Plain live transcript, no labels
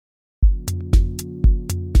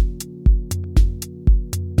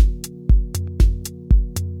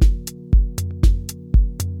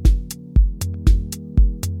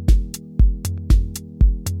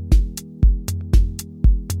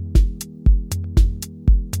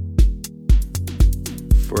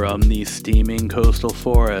From the steaming coastal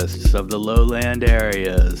forests of the lowland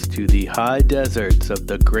areas to the high deserts of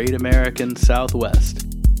the great American Southwest,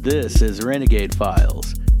 this is Renegade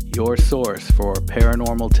Files, your source for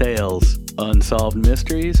paranormal tales, unsolved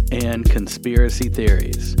mysteries, and conspiracy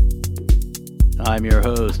theories. I'm your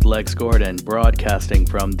host, Lex Gordon, broadcasting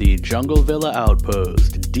from the Jungle Villa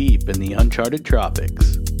Outpost, deep in the uncharted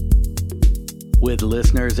tropics. With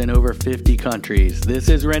listeners in over 50 countries, this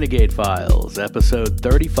is Renegade Files, episode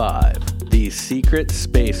 35, The Secret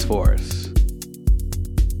Space Force.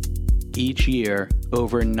 Each year,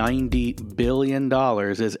 over $90 billion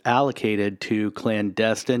is allocated to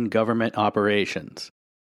clandestine government operations.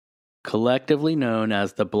 Collectively known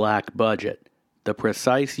as the Black Budget, the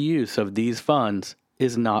precise use of these funds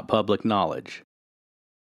is not public knowledge.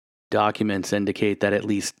 Documents indicate that at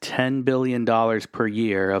least $10 billion per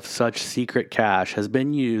year of such secret cash has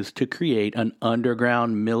been used to create an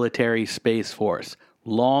underground military space force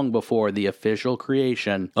long before the official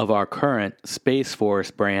creation of our current Space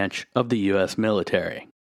Force branch of the U.S. military.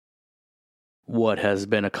 What has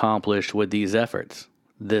been accomplished with these efforts,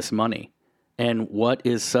 this money, and what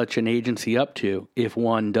is such an agency up to if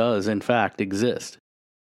one does in fact exist?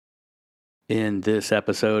 In this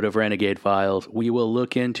episode of Renegade Files, we will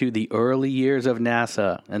look into the early years of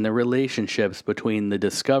NASA and the relationships between the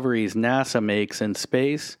discoveries NASA makes in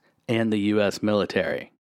space and the U.S.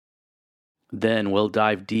 military. Then we'll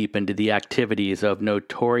dive deep into the activities of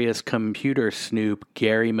notorious computer snoop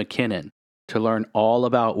Gary McKinnon to learn all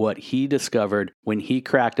about what he discovered when he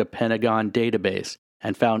cracked a Pentagon database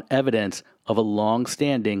and found evidence of a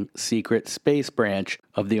long-standing secret space branch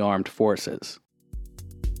of the armed forces.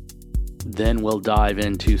 Then we'll dive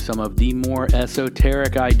into some of the more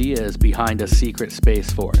esoteric ideas behind a secret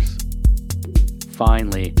space force.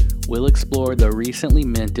 Finally, we'll explore the recently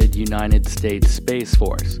minted United States Space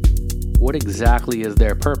Force. What exactly is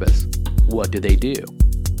their purpose? What do they do?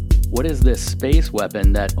 What is this space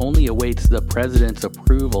weapon that only awaits the president's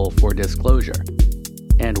approval for disclosure?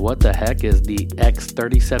 And what the heck is the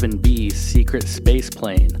X-37B secret space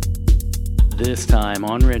plane? This time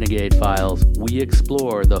on Renegade Files, we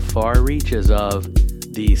explore the far reaches of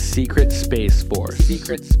the Secret Space Force.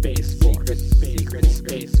 Secret Space Force. Secret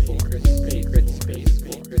Space Force. Secret Space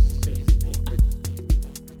Force.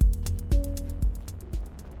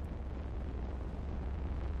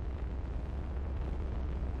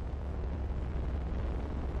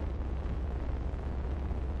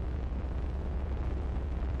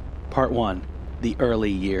 Part 1. The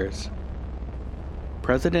Early Years.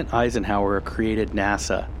 President Eisenhower created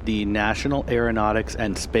NASA, the National Aeronautics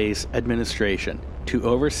and Space Administration, to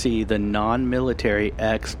oversee the non-military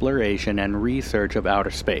exploration and research of outer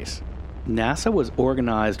space. NASA was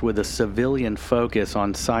organized with a civilian focus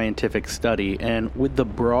on scientific study and with the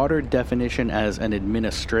broader definition as an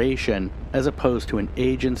administration as opposed to an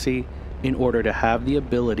agency in order to have the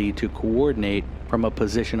ability to coordinate from a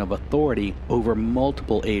position of authority over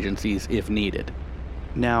multiple agencies if needed.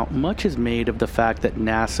 Now, much is made of the fact that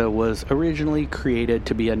NASA was originally created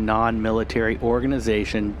to be a non-military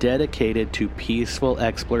organization dedicated to peaceful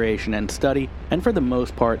exploration and study, and for the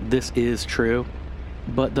most part, this is true.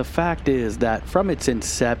 But the fact is that from its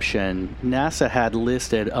inception, NASA had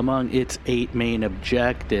listed among its 8 main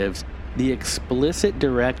objectives the explicit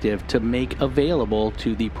directive to make available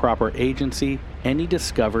to the proper agency any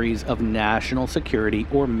discoveries of national security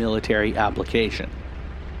or military application.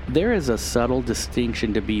 There is a subtle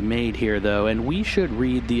distinction to be made here, though, and we should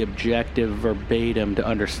read the objective verbatim to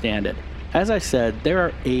understand it. As I said, there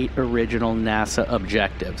are 8 original NASA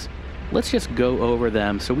objectives. Let's just go over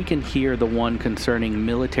them so we can hear the one concerning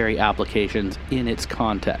military applications in its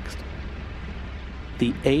context.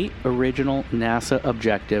 The 8 original NASA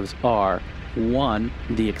objectives are: 1.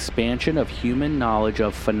 The expansion of human knowledge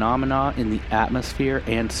of phenomena in the atmosphere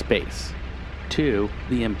and space. 2.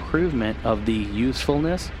 The improvement of the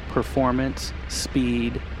usefulness, performance,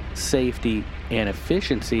 speed, safety, and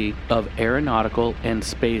efficiency of aeronautical and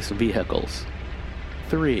space vehicles.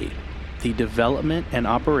 3. The development and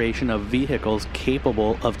operation of vehicles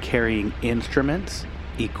capable of carrying instruments,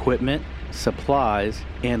 equipment, supplies,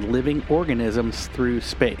 and living organisms through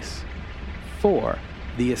space. 4.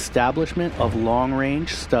 The establishment of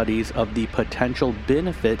long-range studies of the potential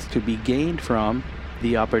benefits to be gained from,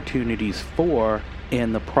 the opportunities for,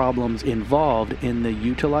 and the problems involved in the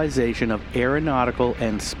utilization of aeronautical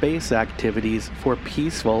and space activities for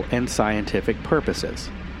peaceful and scientific purposes.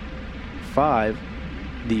 5.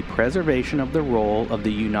 The preservation of the role of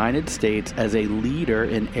the United States as a leader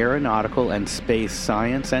in aeronautical and space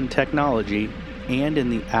science and technology and in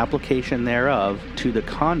the application thereof to the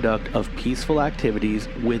conduct of peaceful activities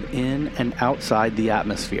within and outside the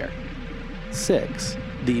atmosphere. 6.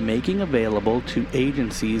 The making available to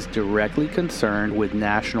agencies directly concerned with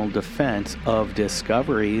national defense of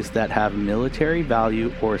discoveries that have military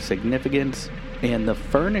value or significance, and the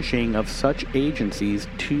furnishing of such agencies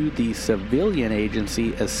to the civilian agency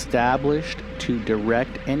established to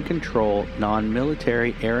direct and control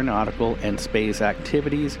non-military aeronautical and space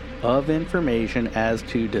activities of information as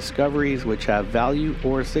to discoveries which have value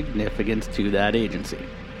or significance to that agency.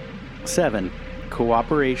 7.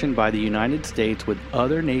 Cooperation by the United States with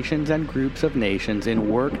other nations and groups of nations in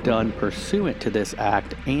work done pursuant to this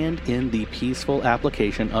act and in the peaceful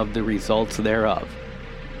application of the results thereof.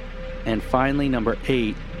 And finally, number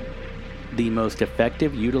 8, the most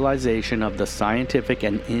effective utilization of the scientific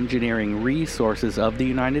and engineering resources of the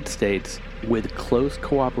United States with close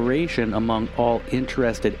cooperation among all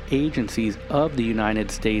interested agencies of the United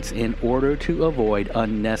States in order to avoid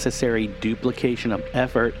unnecessary duplication of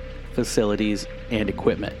effort, facilities, and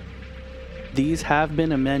equipment. These have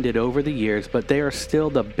been amended over the years, but they are still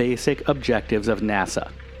the basic objectives of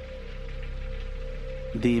NASA.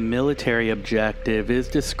 The military objective is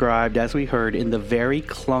described, as we heard, in the very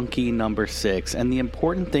clunky number 6, and the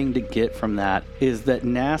important thing to get from that is that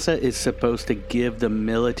NASA is supposed to give the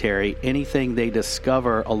military anything they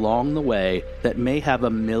discover along the way that may have a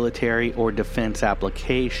military or defense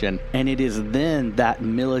application, and it is then that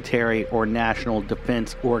military or national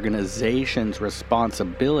defense organization's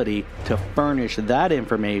responsibility to furnish that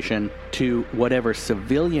information to whatever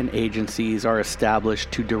civilian agencies are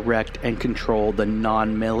established to direct and control the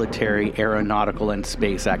non-military aeronautical and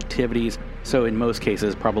space activities, so in most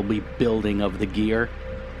cases probably building of the gear.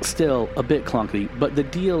 Still a bit clunky, but the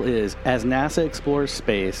deal is, as NASA explores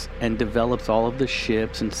space and develops all of the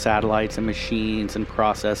ships and satellites and machines and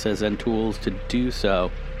processes and tools to do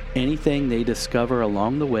so, anything they discover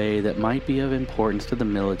along the way that might be of importance to the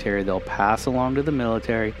military, they'll pass along to the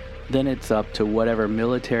military. Then it's up to whatever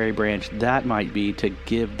military branch that might be to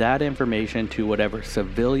give that information to whatever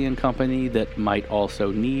civilian company that might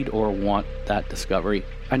also need or want that discovery.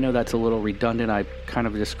 I know that's a little redundant, I kind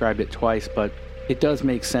of described it twice, but it does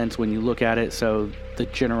make sense when you look at it, so the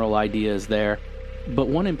general idea is there. But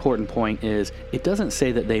one important point is, it doesn't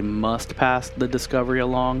say that they must pass the discovery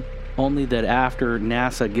along, only that after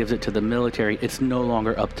NASA gives it to the military, it's no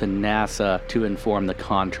longer up to NASA to inform the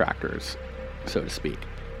contractors, so to speak.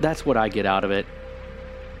 That's what I get out of it.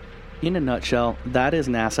 In a nutshell, that is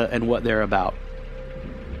NASA and what they're about.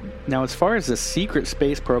 Now, as far as the secret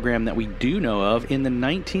space program that we do know of, in the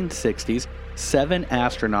 1960s, 7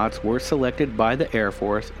 astronauts were selected by the Air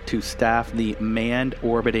Force to staff the Manned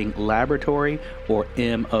Orbiting Laboratory, or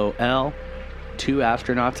MOL, 2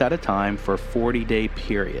 astronauts at a time for 40-day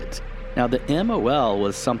periods. Now, the MOL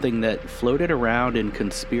was something that floated around in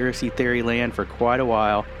conspiracy theory land for quite a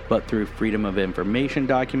while, but through Freedom of Information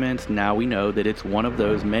documents, now we know that it's one of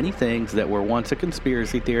those many things that were once a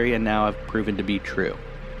conspiracy theory and now have proven to be true.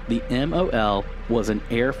 The MOL was an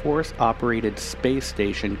Air Force-operated space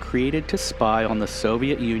station created to spy on the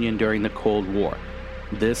Soviet Union during the Cold War.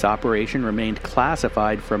 This operation remained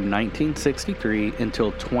classified from 1963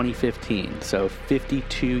 until 2015, so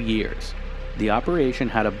 52 years. The operation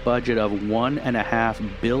had a budget of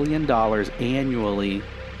 $1.5 billion annually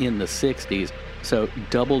in the 60s, so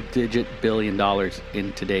double-digit billion dollars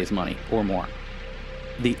in today's money, or more.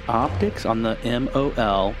 The optics on the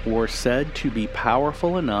MOL were said to be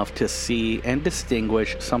powerful enough to see and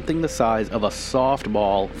distinguish something the size of a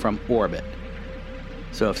softball from orbit.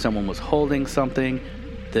 So if someone was holding something,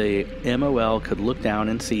 the MOL could look down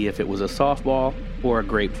and see if it was a softball or a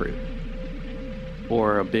grapefruit.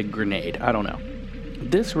 Or a big grenade, I don't know.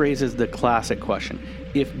 This raises the classic question.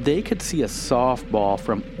 If they could see a softball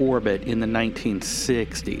from orbit in the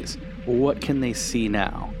 1960s, what can they see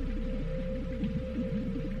now?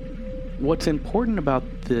 What's important about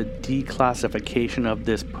the declassification of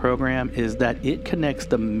this program is that it connects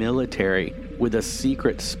the military with a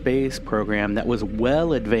secret space program that was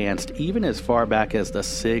well advanced even as far back as the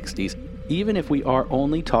 60s, even if we are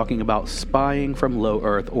only talking about spying from low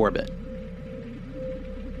Earth orbit.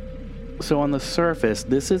 So on the surface,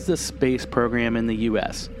 this is the space program in the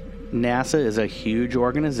US. NASA is a huge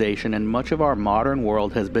organization, and much of our modern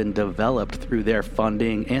world has been developed through their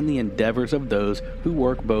funding and the endeavors of those who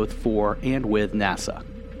work both for and with NASA.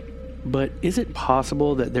 But is it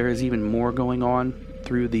possible that there is even more going on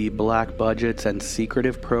through the black budgets and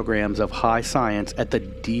secretive programs of high science at the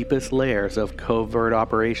deepest layers of covert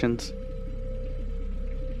operations?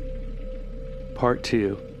 Part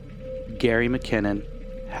 2. Gary McKinnon,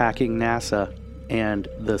 Hacking NASA, and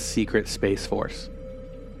the Secret Space Force.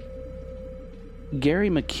 Gary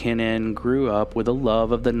McKinnon grew up with a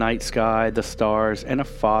love of the night sky, the stars, and a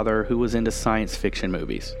father who was into science fiction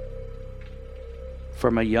movies.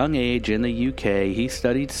 From a young age in the UK, he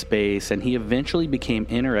studied space and he eventually became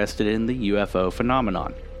interested in the UFO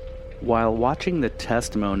phenomenon. While watching the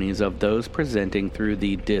testimonies of those presenting through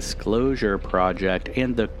the Disclosure Project,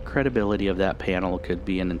 and the credibility of that panel could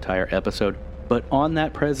be an entire episode, but on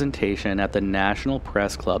that presentation at the National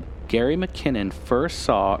Press Club, Gary McKinnon first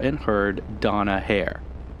saw and heard Donna Hare.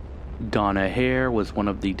 Donna Hare was one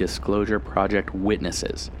of the Disclosure Project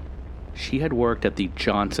witnesses. She had worked at the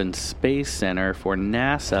Johnson Space Center for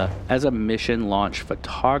NASA as a mission launch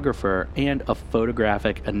photographer and a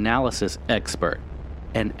photographic analysis expert.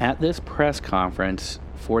 And at this press conference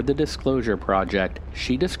for the Disclosure Project,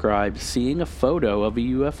 she described seeing a photo of a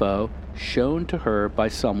UFO shown to her by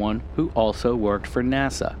someone who also worked for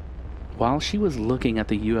NASA. While she was looking at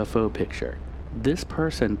the UFO picture, this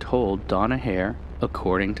person told Donna Hare,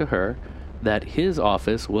 according to her, that his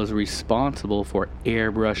office was responsible for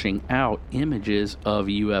airbrushing out images of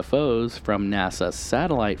UFOs from NASA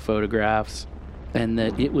satellite photographs, and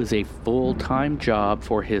that it was a full-time job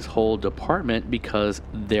for his whole department because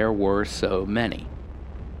there were so many.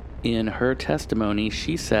 In her testimony,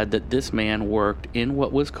 she said that this man worked in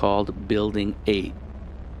what was called Building 8.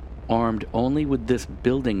 Armed only with this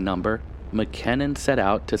building number, McKinnon set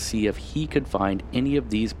out to see if he could find any of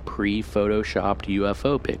these pre-photoshopped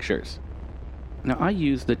UFO pictures. Now, I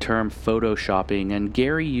use the term photoshopping, and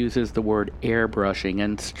Gary uses the word airbrushing,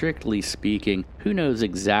 and strictly speaking, who knows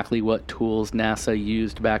exactly what tools NASA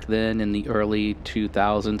used back then in the early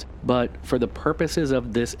 2000s, but for the purposes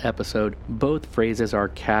of this episode, both phrases are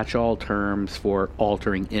catch-all terms for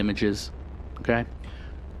altering images, okay?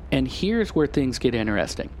 And here's where things get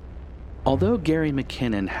interesting. Although Gary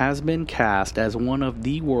McKinnon has been cast as one of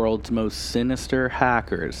the world's most sinister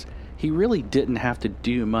hackers, he really didn't have to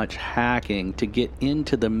do much hacking to get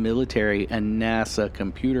into the military and NASA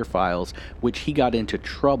computer files, which he got into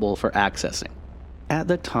trouble for accessing. At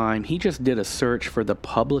the time, he just did a search for the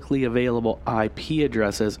publicly available IP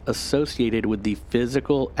addresses associated with the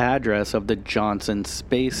physical address of the Johnson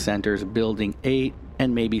Space Center's Building 8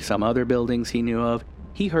 and maybe some other buildings he knew of.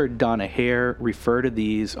 He heard Donna Hare refer to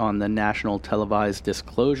these on the National Televised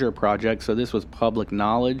Disclosure Project, so this was public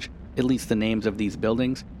knowledge, at least the names of these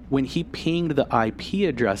buildings. When he pinged the IP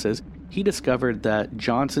addresses, he discovered that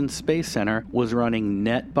Johnson Space Center was running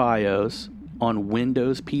NetBIOS on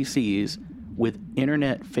Windows PCs with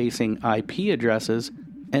internet-facing IP addresses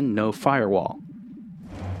and no firewall.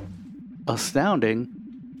 Astounding,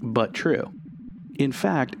 but true. In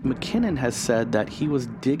fact, McKinnon has said that he was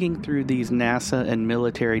digging through these NASA and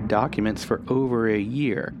military documents for over a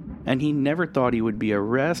year, and he never thought he would be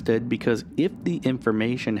arrested because if the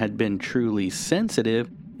information had been truly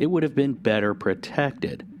sensitive, it would have been better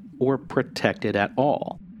protected, or protected at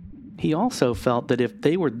all. He also felt that if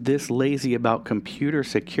they were this lazy about computer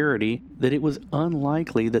security, that it was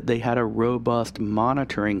unlikely that they had a robust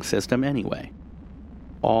monitoring system anyway.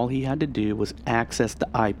 All he had to do was access the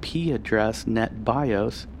IP address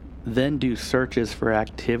NetBIOS, then do searches for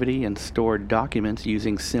activity and stored documents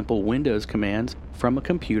using simple Windows commands from a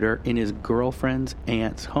computer in his girlfriend's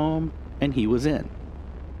aunt's home, and he was in.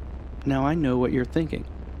 Now I know what you're thinking.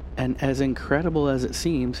 And as incredible as it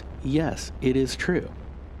seems, yes, it is true.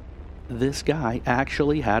 This guy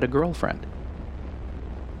actually had a girlfriend.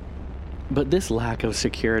 But this lack of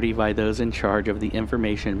security by those in charge of the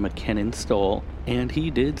information McKinnon stole, and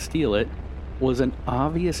he did steal it, was an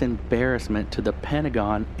obvious embarrassment to the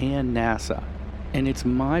Pentagon and NASA. And it's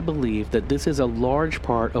my belief that this is a large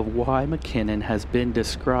part of why McKinnon has been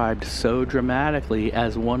described so dramatically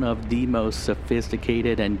as one of the most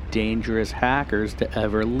sophisticated and dangerous hackers to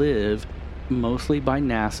ever live, mostly by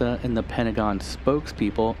NASA and the Pentagon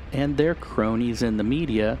spokespeople and their cronies in the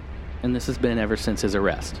media, and this has been ever since his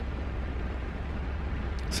arrest.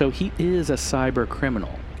 So he is a cyber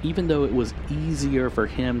criminal, even though it was easier for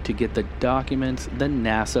him to get the documents than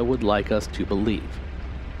NASA would like us to believe.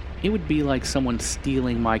 It would be like someone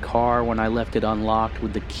stealing my car when I left it unlocked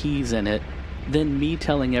with the keys in it, then me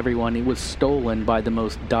telling everyone it was stolen by the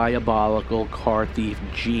most diabolical car thief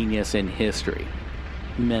genius in history,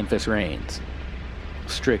 Memphis Reigns.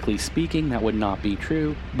 Strictly speaking, that would not be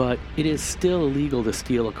true, but it is still illegal to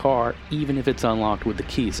steal a car even if it's unlocked with the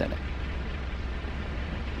keys in it.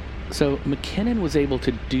 So McKinnon was able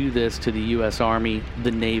to do this to the U.S. Army,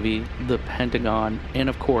 the Navy, the Pentagon, and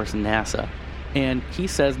of course NASA. And he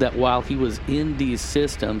says that while he was in these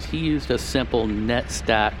systems, he used a simple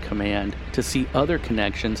netstat command to see other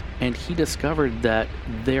connections, and he discovered that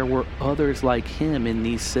there were others like him in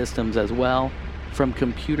these systems as well, from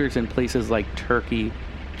computers in places like Turkey,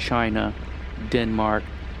 China, Denmark,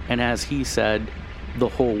 and as he said, the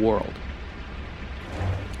whole world.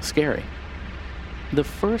 Scary. The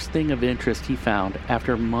first thing of interest he found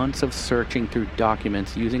after months of searching through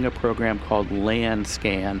documents using a program called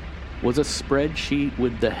Landscan was a spreadsheet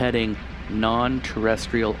with the heading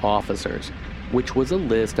Non-Terrestrial Officers, which was a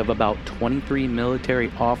list of about 23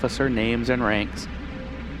 military officer names and ranks.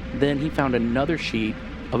 Then he found another sheet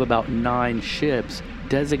of about 9 ships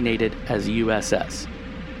designated as USS.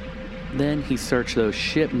 Then he searched those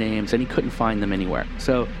ship names and he couldn't find them anywhere.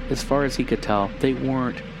 So, as far as he could tell, they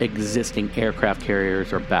weren't existing aircraft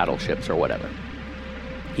carriers or battleships or whatever.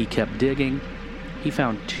 He kept digging. He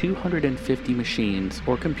found 250 machines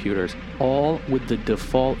or computers, all with the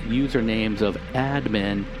default usernames of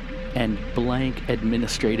admin and blank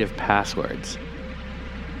administrative passwords.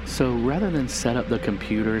 So rather than set up the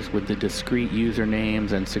computers with the discrete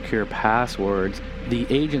usernames and secure passwords, the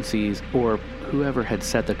agencies, or whoever had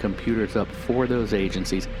set the computers up for those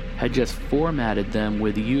agencies, had just formatted them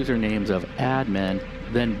with usernames of admin,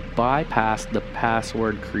 then bypassed the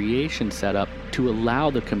password creation setup to allow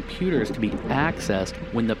the computers to be accessed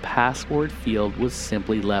when the password field was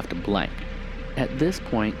simply left blank. At this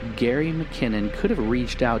point, Gary McKinnon could have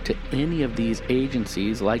reached out to any of these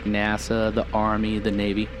agencies like NASA, the Army, the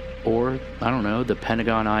Navy, or, the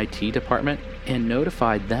Pentagon IT department, and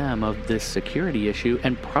notified them of this security issue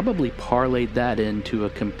and probably parlayed that into a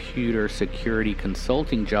computer security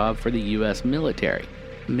consulting job for the US military.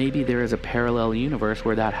 Maybe there is a parallel universe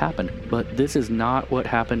where that happened, but this is not what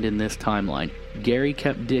happened in this timeline. Gary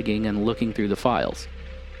kept digging and looking through the files.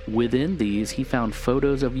 Within these, he found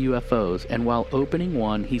photos of UFOs, and while opening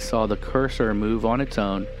one, he saw the cursor move on its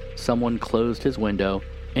own, someone closed his window,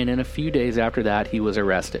 and in a few days after that, he was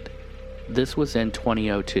arrested. This was in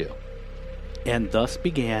 2002. And thus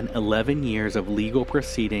began 11 years of legal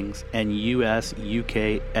proceedings and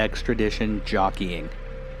US-UK extradition jockeying.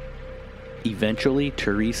 Eventually,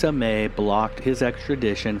 Theresa May blocked his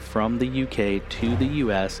extradition from the UK to the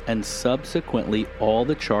US, and subsequently all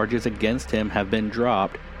the charges against him have been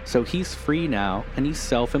dropped, so he's free now and he's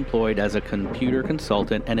self-employed as a computer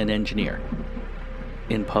consultant and an engineer.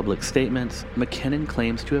 In public statements, McKinnon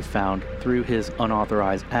claims to have found, through his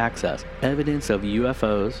unauthorized access, evidence of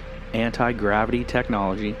UFOs, anti-gravity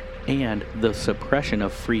technology, and the suppression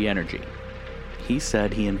of free energy. He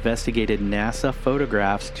said he investigated NASA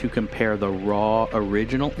photographs to compare the raw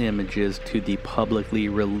original images to the publicly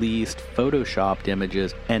released photoshopped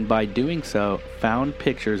images, and by doing so, found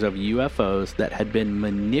pictures of UFOs that had been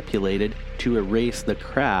manipulated to erase the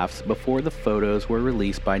crafts before the photos were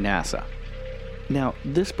released by NASA. Now,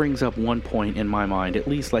 this brings up one point in my mind, at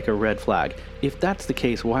least like a red flag. If that's the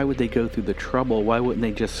case, why would they go through the trouble? Why wouldn't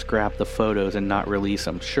they just scrap the photos and not release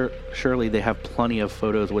them? Surely they have plenty of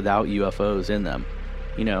photos without UFOs in them.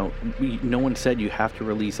 No one said you have to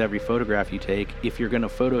release every photograph you take. If you're going to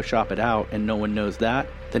Photoshop it out and no one knows that,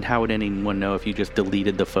 then how would anyone know if you just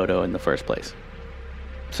deleted the photo in the first place?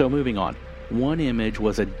 So moving on. One image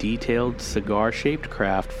was a detailed cigar-shaped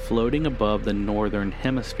craft floating above the northern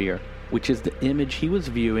hemisphere, which is the image he was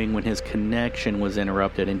viewing when his connection was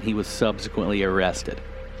interrupted and he was subsequently arrested.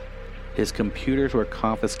 His computers were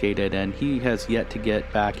confiscated and he has yet to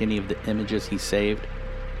get back any of the images he saved.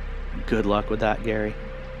 Good luck with that, Gary.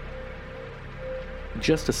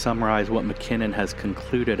 Just to summarize what McKinnon has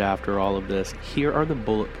concluded after all of this, here are the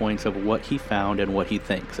bullet points of what he found and what he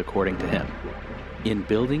thinks, according to him. In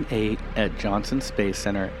Building 8 at Johnson Space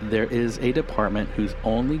Center, there is a department whose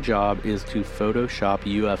only job is to Photoshop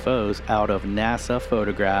UFOs out of NASA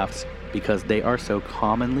photographs because they are so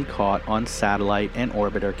commonly caught on satellite and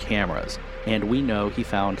orbiter cameras, and we know he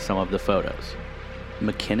found some of the photos.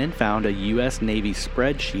 McKinnon found a U.S. Navy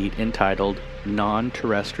spreadsheet entitled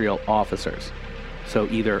Non-Terrestrial Officers, so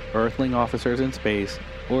either Earthling officers in space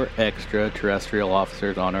or extraterrestrial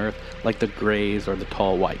officers on Earth like the Greys or the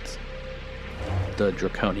Tall Whites. The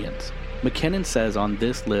Draconians. McKinnon says on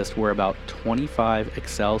this list were about 25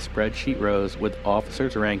 Excel spreadsheet rows with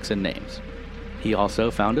officers' ranks and names. He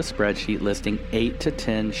also found a spreadsheet listing 8 to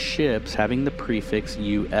 10 ships having the prefix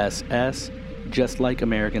USS, just like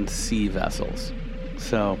American sea vessels.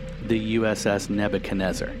 So, the USS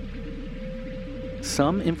Nebuchadnezzar.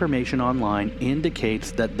 Some information online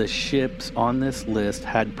indicates that the ships on this list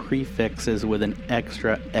had prefixes with an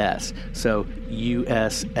extra S, so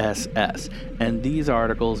USSS, and these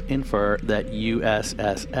articles infer that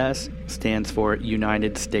USSS stands for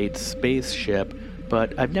United States Spaceship,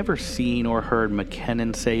 but I've never seen or heard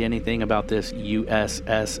McKinnon say anything about this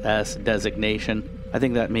USSS designation. I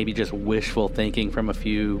think that may be just wishful thinking from a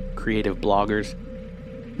few creative bloggers.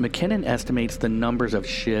 McKinnon estimates the numbers of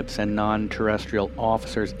ships and non-terrestrial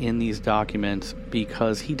officers in these documents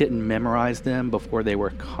because he didn't memorize them before they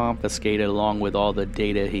were confiscated along with all the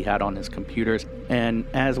data he had on his computers, and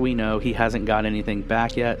as we know, he hasn't got anything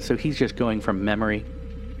back yet, so he's just going from memory.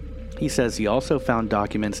 He says he also found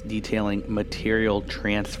documents detailing material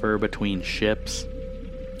transfer between ships.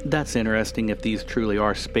 That's interesting if these truly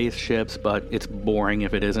are spaceships, but it's boring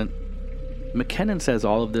if it isn't. McKinnon says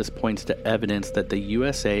all of this points to evidence that the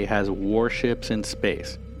USA has warships in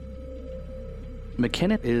space.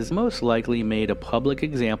 McKinnon is most likely made a public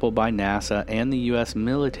example by NASA and the US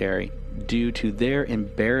military due to their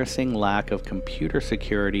embarrassing lack of computer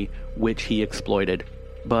security, which he exploited.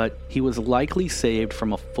 But he was likely saved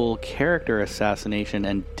from a full character assassination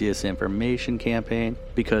and disinformation campaign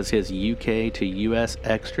because his UK to US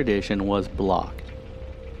extradition was blocked.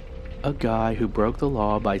 A guy who broke the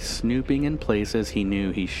law by snooping in places he knew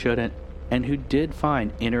he shouldn't, and who did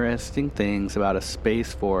find interesting things about a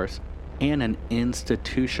Space Force and an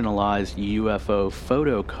institutionalized UFO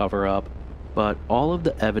photo cover-up, but all of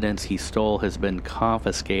the evidence he stole has been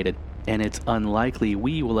confiscated, and it's unlikely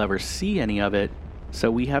we will ever see any of it, so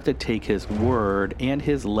we have to take his word and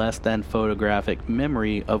his less than photographic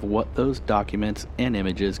memory of what those documents and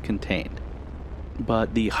images contained.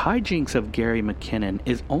 But the hijinks of Gary McKinnon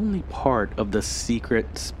is only part of the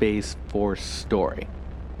secret Space Force story.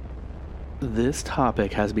 This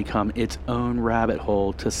topic has become its own rabbit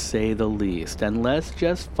hole, to say the least, and let's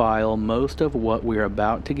just file most of what we're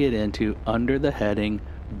about to get into under the heading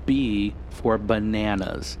B for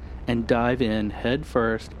bananas, and dive in head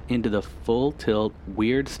first into the full tilt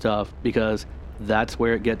weird stuff, because that's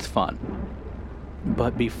where it gets fun.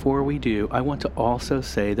 But before we do, I want to also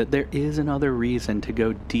say that there is another reason to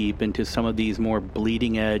go deep into some of these more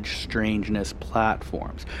bleeding edge strangeness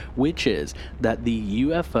platforms, which is that the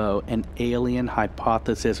UFO and alien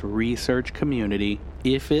hypothesis research community,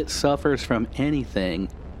 if it suffers from anything,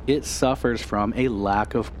 it suffers from a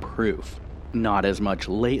lack of proof. Not as much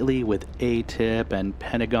lately with ATIP and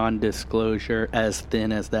Pentagon disclosure, as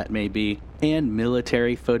thin as that may be, and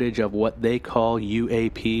military footage of what they call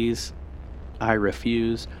UAPs. I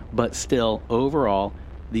refuse, but still, overall,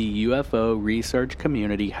 the UFO research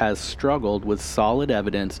community has struggled with solid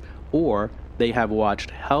evidence, or they have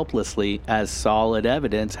watched helplessly as solid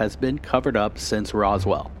evidence has been covered up since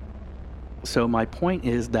Roswell. So my point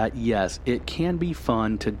is that yes, it can be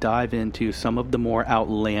fun to dive into some of the more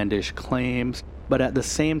outlandish claims, but at the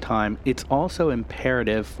same time, it's also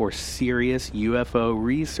imperative for serious UFO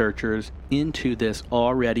researchers into this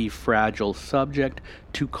already fragile subject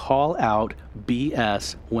to call out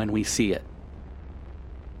BS when we see it.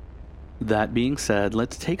 That being said,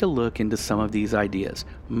 let's take a look into some of these ideas,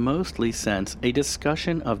 mostly since a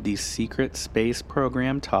discussion of the secret space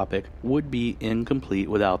program topic would be incomplete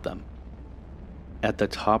without them. At the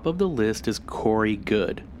top of the list is Corey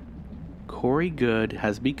Goode. Corey Goode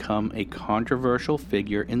has become a controversial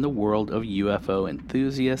figure in the world of UFO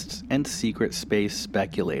enthusiasts and secret space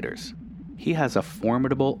speculators. He has a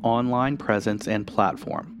formidable online presence and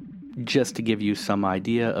platform. Just to give you some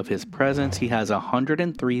idea of his presence, he has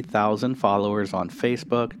 103,000 followers on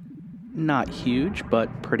Facebook, not huge,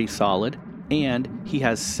 but pretty solid, and he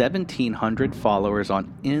has 1,700 followers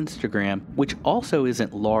on Instagram, which also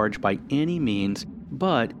isn't large by any means,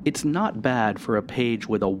 but it's not bad for a page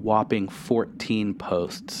with a whopping 14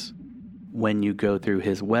 posts. When you go through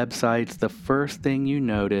his websites, the first thing you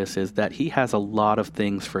notice is that he has a lot of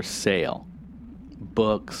things for sale.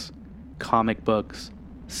 Books, comic books,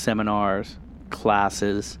 seminars,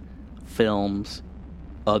 classes, films,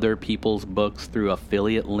 other people's books through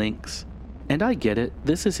affiliate links. And I get it,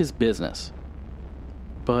 this is his business.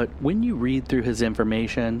 But when you read through his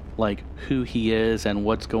information, like who he is and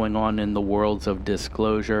what's going on in the worlds of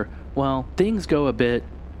disclosure, well, things go a bit...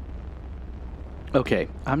 Okay,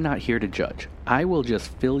 I'm not here to judge. I will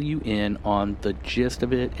just fill you in on the gist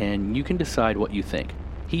of it, and you can decide what you think.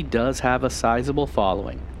 He does have a sizable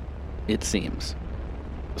following, it seems.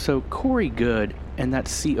 So Corey Goode, and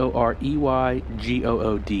that's CoreyGoode,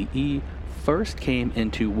 first came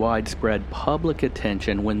into widespread public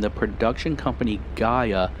attention when the production company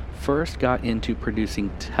Gaia first got into producing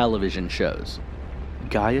television shows.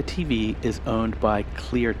 Gaia TV is owned by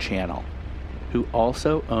Clear Channel. who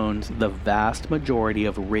also owns the vast majority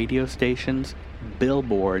of radio stations,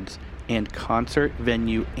 billboards, and concert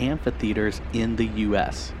venue amphitheaters in the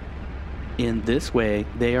U.S. In this way,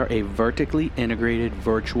 they are a vertically integrated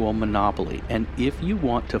virtual monopoly, and if you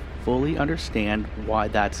want to fully understand why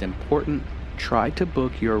that's important, try to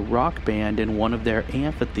book your rock band in one of their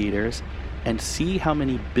amphitheaters and see how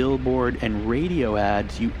many billboard and radio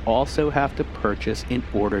ads you also have to purchase in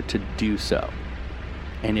order to do so.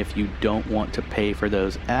 And if you don't want to pay for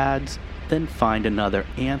those ads, then find another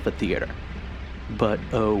amphitheater. But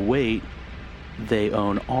oh wait, they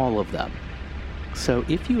own all of them. So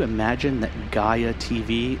if you imagine that Gaia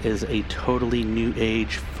TV is a totally new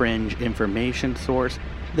age fringe information source,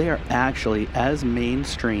 they are actually as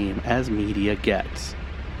mainstream as media gets.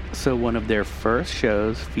 So one of their first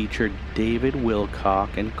shows featured David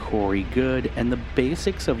Wilcock and Corey Goode, and the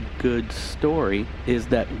basics of Goode's story is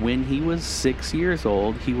that when he was 6 years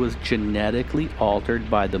old, he was genetically altered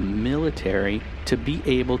by the military to be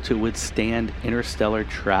able to withstand interstellar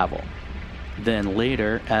travel. Then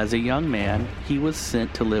later, as a young man, he was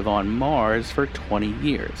sent to live on Mars for 20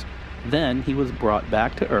 years. Then he was brought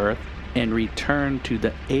back to Earth and returned to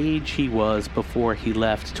the age he was before he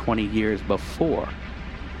left 20 years before.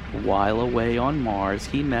 While away on Mars,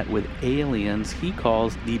 he met with aliens he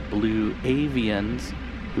calls the Blue Avians,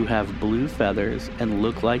 who have blue feathers and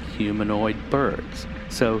look like humanoid birds.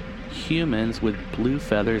 So, humans with blue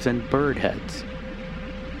feathers and bird heads.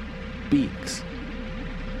 Beaks.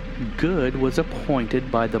 Goode was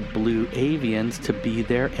appointed by the Blue Avians to be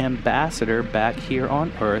their ambassador back here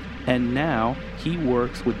on Earth, and now he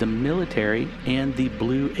works with the military and the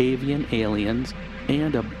Blue Avian aliens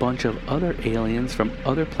and a bunch of other aliens from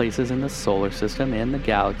other places in the solar system and the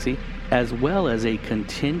galaxy, as well as a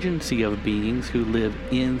contingency of beings who live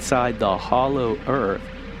inside the hollow Earth,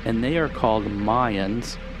 and they are called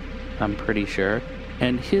Mayans, I'm pretty sure.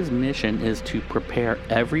 And his mission is to prepare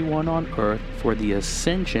everyone on Earth for the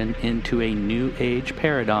ascension into a new age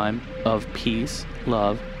paradigm of peace,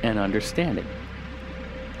 love, and understanding.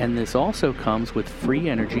 And this also comes with free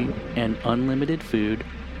energy and unlimited food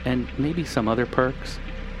and maybe some other perks.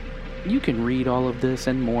 You can read all of this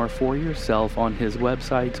and more for yourself on his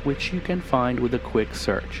websites, which you can find with a quick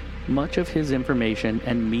search. Much of his information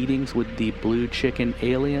and meetings with the blue chicken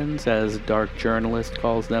aliens, as Dark Journalist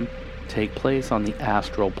calls them, take place on the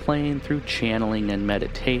astral plane through channeling and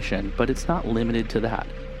meditation, but it's not limited to that.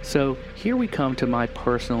 So here we come to my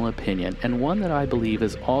personal opinion, and one that I believe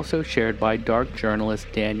is also shared by Dark Journalist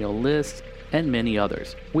Daniel List and many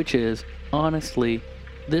others, which is, honestly,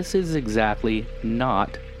 this is exactly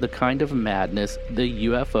not the kind of madness the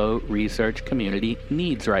UFO research community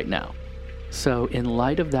needs right now. So in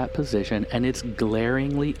light of that position and its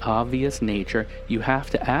glaringly obvious nature, you have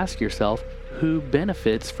to ask yourself, who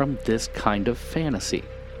benefits from this kind of fantasy?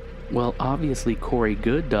 Well, obviously Corey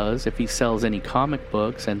Goode does if he sells any comic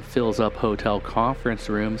books and fills up hotel conference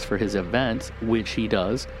rooms for his events, which he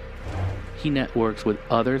does. He networks with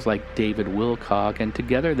others like David Wilcock, and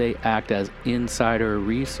together they act as insider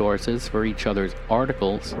resources for each other's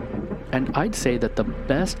articles. And I'd say that the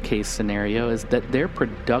best case scenario is that their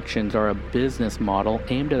productions are a business model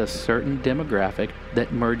aimed at a certain demographic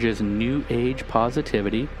that merges new age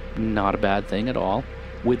positivity, not a bad thing at all,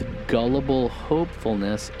 with gullible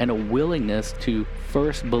hopefulness and a willingness to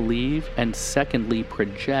first believe and secondly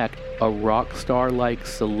project a rock star-like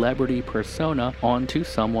celebrity persona onto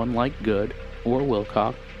someone like Goode or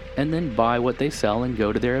Wilcock, and then buy what they sell and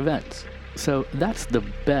go to their events. So that's the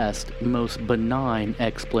best, most benign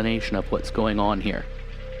explanation of what's going on here.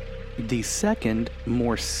 The second,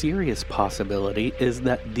 more serious possibility is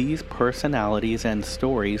that these personalities and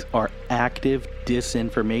stories are active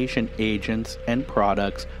disinformation agents and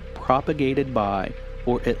products propagated by,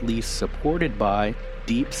 or at least supported by,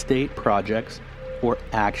 deep state projects or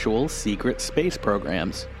actual secret space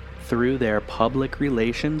programs through their public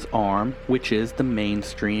relations arm, which is the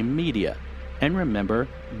mainstream media. And remember,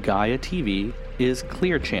 Gaia TV is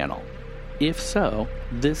Clear Channel. If so,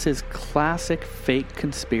 this is classic fake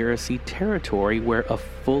conspiracy territory where a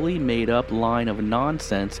fully made-up line of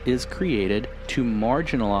nonsense is created to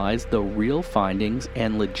marginalize the real findings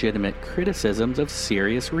and legitimate criticisms of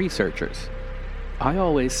serious researchers. I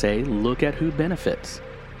always say, look at who benefits.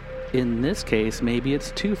 In this case, maybe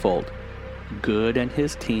it's twofold. Goode and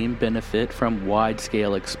his team benefit from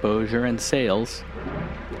wide-scale exposure and sales,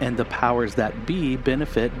 and the powers that be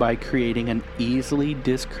benefit by creating an easily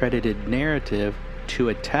discredited narrative to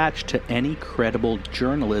attach to any credible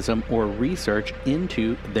journalism or research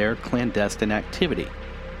into their clandestine activity.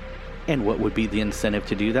 And what would be the incentive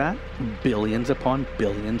to do that? Billions upon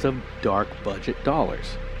billions of dark budget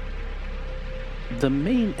dollars. The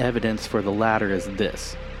main evidence for the latter is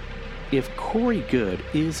this. If Corey Goode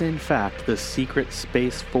is in fact the secret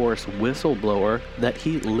Space Force whistleblower that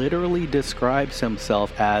he literally describes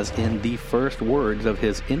himself as in the first words of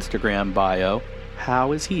his Instagram bio,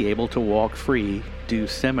 how is he able to walk free, do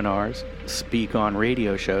seminars, speak on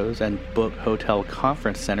radio shows, and book hotel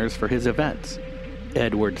conference centers for his events?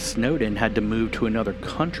 Edward Snowden had to move to another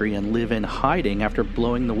country and live in hiding after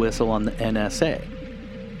blowing the whistle on the NSA.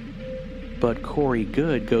 But Corey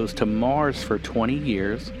Goode goes to Mars for 20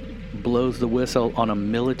 years, blows the whistle on a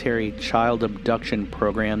military child abduction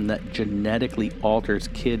program that genetically alters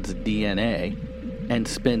kids' DNA, and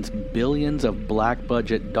spends billions of black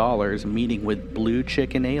budget dollars meeting with blue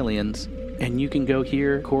chicken aliens, and you can go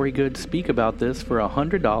hear Corey Goode speak about this for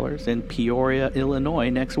 $100 in Peoria, Illinois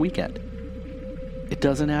next weekend. It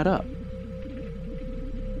doesn't add up.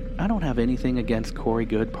 I don't have anything against Corey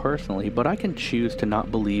Goode personally, but I can choose to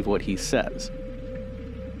not believe what he says.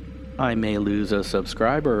 I may lose a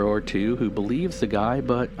subscriber or two who believes the guy,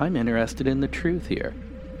 but I'm interested in the truth here.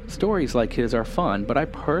 Stories like his are fun, but I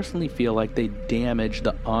personally feel like they damage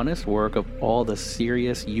the honest work of all the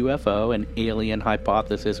serious UFO and alien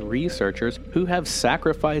hypothesis researchers who have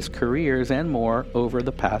sacrificed careers and more over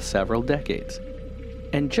the past several decades.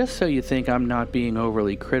 And just so you think I'm not being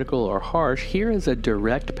overly critical or harsh, here is a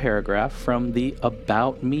direct paragraph from the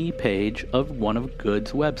About Me page of one of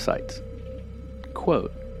Goode's websites.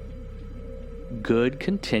 Quote, Goode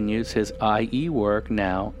continues his IE work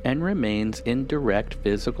now and remains in direct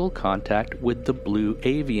physical contact with the Blue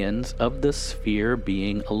Avians of the Sphere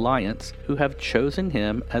Being Alliance, who have chosen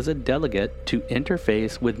him as a delegate to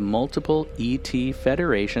interface with multiple ET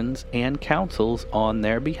federations and councils on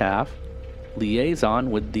their behalf,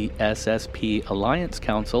 liaison with the SSP Alliance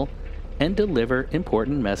Council, and deliver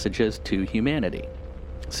important messages to humanity.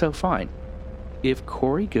 So fine. If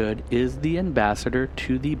Corey Goode is the ambassador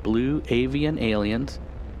to the Blue Avian aliens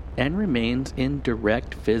and remains in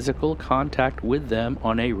direct physical contact with them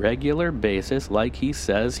on a regular basis like he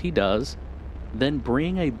says he does, then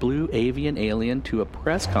bring a Blue Avian alien to a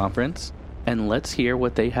press conference and let's hear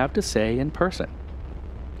what they have to say in person.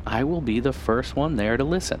 I will be the first one there to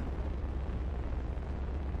listen.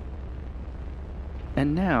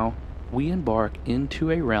 And now, we embark into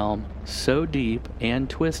a realm so deep and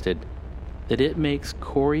twisted that it makes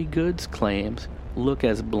Corey Goode's claims look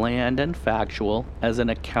as bland and factual as an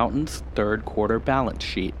accountant's third quarter balance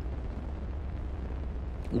sheet.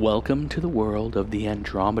 Welcome to the world of the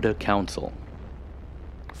Andromeda Council.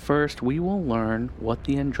 First, we will learn what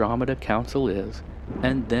the Andromeda Council is,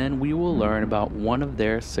 and then we will learn about one of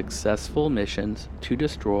their successful missions to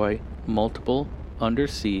destroy multiple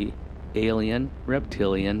undersea alien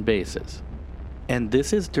reptilian bases. And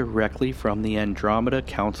this is directly from the Andromeda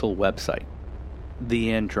Council website.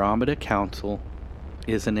 The Andromeda Council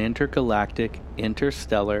is an intergalactic,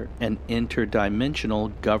 interstellar, and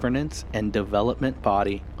interdimensional governance and development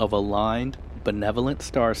body of aligned, benevolent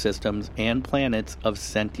star systems and planets of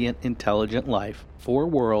sentient intelligent life for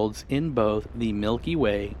worlds in both the Milky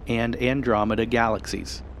Way and Andromeda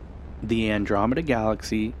galaxies. The Andromeda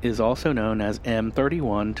Galaxy is also known as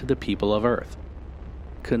M31 to the people of Earth.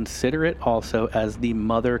 Consider it also as the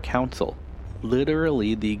Mother Council,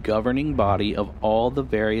 literally the governing body of all the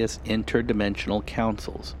various interdimensional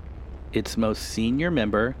councils. Its most senior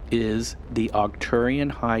member is the Arcturian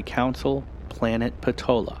High Council, planet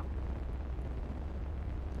Patola.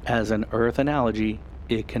 As an Earth analogy,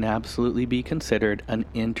 it can absolutely be considered an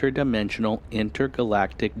interdimensional,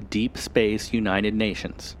 intergalactic, deep space United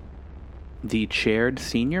Nations. The chaired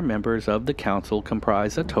senior members of the Council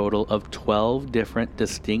comprise a total of 12 different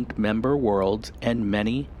distinct member worlds and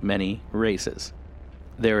many, many races.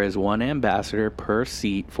 There is one ambassador per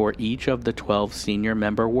seat for each of the 12 senior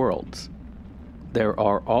member worlds. There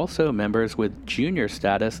are also members with junior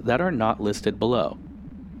status that are not listed below.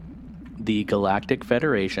 The Galactic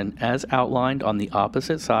Federation, as outlined on the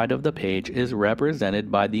opposite side of the page, is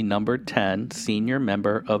represented by the number 10 senior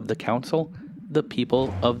member of the Council, the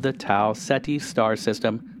people of the Tau Ceti star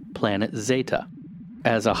system, planet Zeta.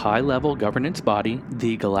 As a high-level governance body,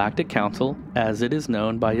 the Galactic Council, as it is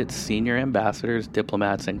known by its senior ambassadors,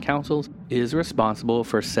 diplomats, and councils, is responsible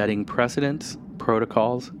for setting precedents,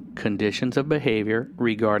 protocols, conditions of behavior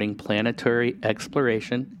regarding planetary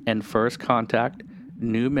exploration and first contact,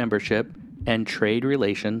 new membership, and trade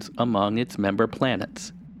relations among its member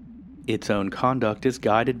planets. Its own conduct is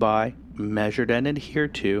guided by, measured and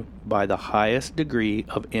adhered to by the highest degree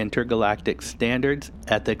of intergalactic standards,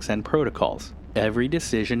 ethics, and protocols. Every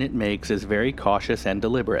decision it makes is very cautious and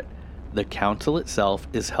deliberate. The Council itself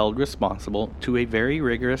is held responsible to a very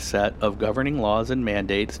rigorous set of governing laws and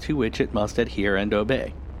mandates to which it must adhere and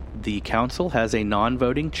obey. The Council has a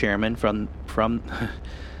non-voting chairman from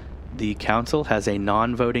the Council has a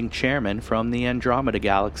non-voting chairman from the Andromeda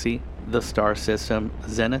Galaxy, the star system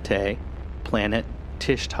Zenithal, planet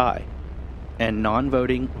Tishtai, and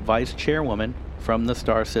non-voting vice chairwoman from the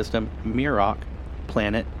star system Mirok,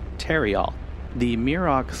 planet Terial. The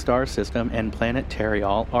Mirok star system and planet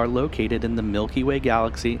Terial are located in the Milky Way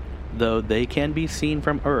galaxy, though they can be seen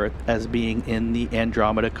from Earth as being in the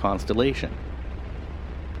Andromeda constellation.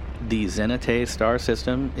 The Zenithal star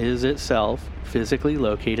system is itself physically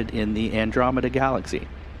located in the Andromeda galaxy.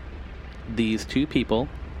 These two people,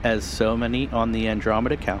 as so many on the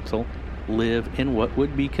Andromeda Council, live in what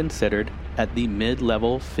would be considered at the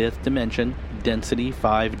mid-level 5th dimension density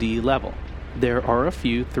 5D level. There are a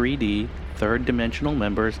few 3D, third-dimensional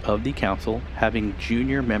members of the Council having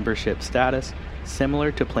junior membership status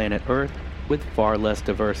similar to planet Earth with far less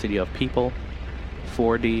diversity of people,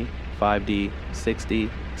 4D, 5D, 6D,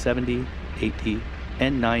 7D, 8D,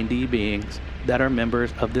 and 9D beings that are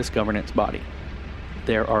members of this governance body.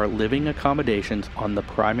 There are living accommodations on the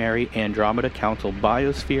primary Andromeda Council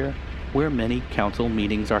biosphere where many council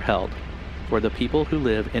meetings are held for the people who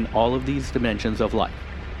live in all of these dimensions of life.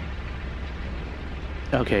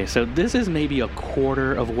 Okay, so this is maybe a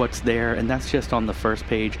quarter of what's there, and that's just on the first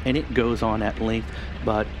page, and it goes on at length,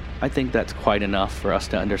 but I think that's quite enough for us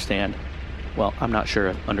to understand. Well, I'm not sure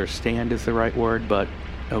if understand is the right word, but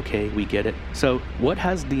okay, we get it. So, what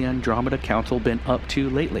has the Andromeda Council been up to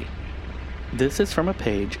lately? This is from a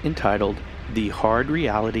page entitled The Hard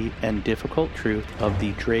Reality and Difficult Truth of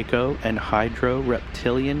the Draco and Hydro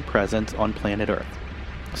Reptilian Presence on Planet Earth.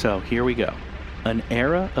 So, here we go. An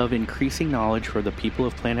era of increasing knowledge for the people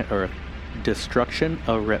of planet Earth, destruction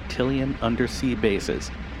of reptilian undersea bases,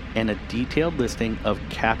 and a detailed listing of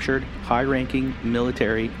captured high-ranking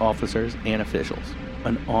military officers and officials.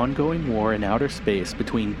 An ongoing war in outer space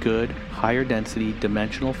between good, higher-density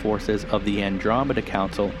dimensional forces of the Andromeda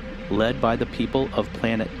Council, led by the people of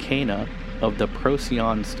planet Cana of the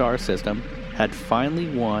Procyon star system, had finally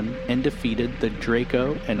won and defeated the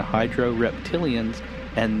Draco and Hydro Reptilians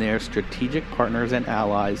and their strategic partners and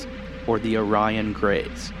allies, or the Orion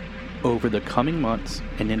Greys. Over the coming months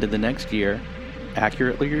and into the next year,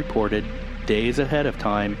 accurately reported, days ahead of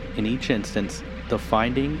time in each instance, the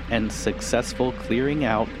finding and successful clearing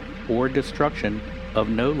out or destruction of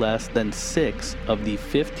no less than 6 of the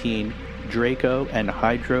 15 Draco and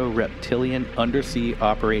Hydro Reptilian undersea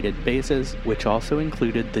operated bases, which also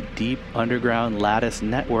included the deep underground lattice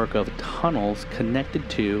network of tunnels connected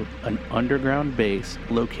to an underground base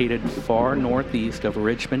located far northeast of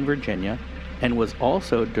Richmond, Virginia, and was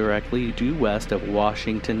also directly due west of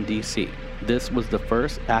Washington, D.C. This was the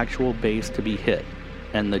first actual base to be hit,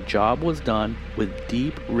 and the job was done with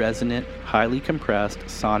deep, resonant, highly compressed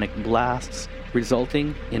sonic blasts,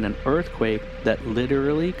 resulting in an earthquake that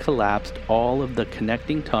literally collapsed all of the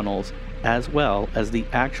connecting tunnels as well as the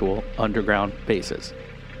actual underground bases.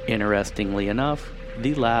 Interestingly enough,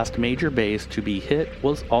 the last major base to be hit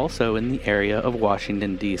was also in the area of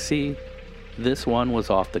Washington, D.C. This one was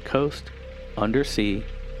off the coast, undersea,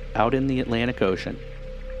 out in the Atlantic Ocean,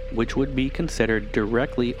 which would be considered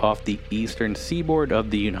directly off the eastern seaboard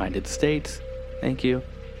of the United States,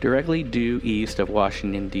 directly due east of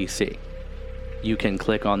Washington, D.C. You can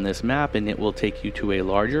click on this map and it will take you to a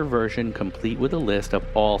larger version complete with a list of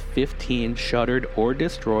all 15 shuttered or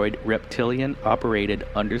destroyed reptilian-operated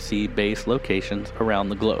undersea base locations around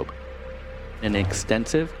the globe. An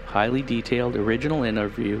extensive, highly detailed original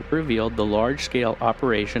interview revealed the large-scale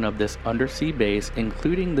operation of this undersea base,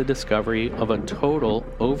 including the discovery of a total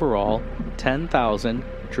overall 10,000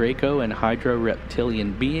 Draco and Hydro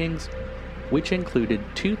Reptilian beings, which included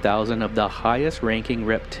 2,000 of the highest-ranking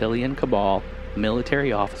reptilian cabal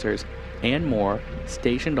military officers, and more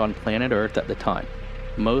stationed on planet Earth at the time.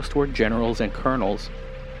 Most were generals and colonels.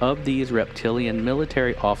 Of these reptilian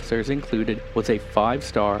military officers included was a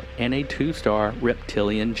 5-star and a 2-star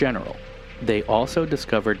reptilian general. They also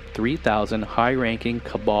discovered 3,000 high-ranking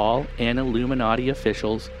Cabal and Illuminati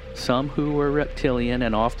officials, some who were reptilian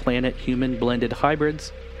and off-planet human blended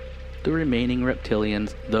hybrids. The remaining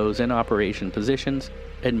reptilians, those in operation positions,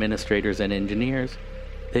 administrators and engineers,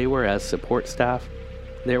 they were as support staff.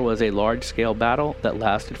 There was a large-scale battle that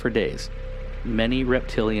lasted for days. Many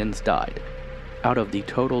reptilians died. Out of the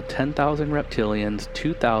total 10,000 reptilians,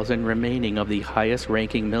 2,000 remaining of the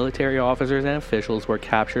highest-ranking military officers and officials were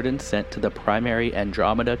captured and sent to the primary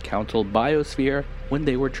Andromeda Council biosphere when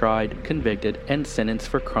they were tried, convicted, and sentenced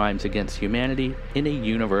for crimes against humanity in a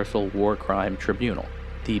universal war crime tribunal.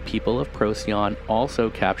 The people of Procyon also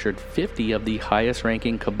captured 50 of the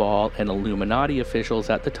highest-ranking Cabal and Illuminati officials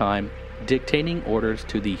at the time, dictating orders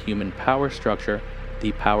to the human power structure,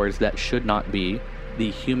 the powers that should not be,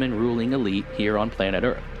 the human ruling elite here on planet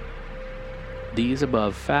Earth. These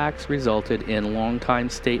above facts resulted in a long-time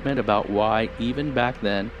statement about why, even back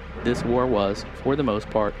then, this war was, for the most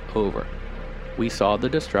part, over. We saw the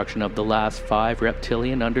destruction of the last 5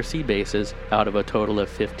 reptilian undersea bases out of a total of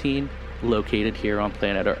 15 located here on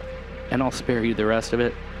planet Earth. And I'll spare you the rest of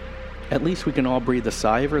it. At least we can all breathe a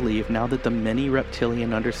sigh of relief now that the many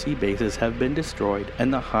reptilian undersea bases have been destroyed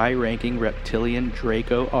and the high-ranking reptilian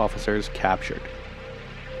Draco officers captured.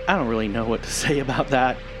 I don't really know what to say about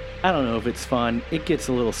that. I don't know if it's fun. It gets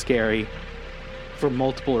a little scary for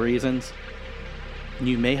multiple reasons.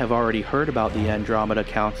 You may have already heard about the Andromeda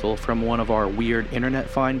Council from one of our weird internet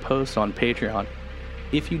find posts on Patreon.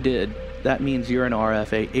 If you did, that means you're an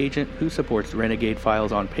RFA agent who supports Renegade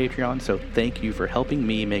Files on Patreon, so thank you for helping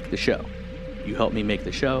me make the show. You help me make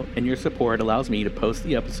the show, and your support allows me to post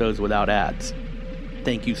the episodes without ads.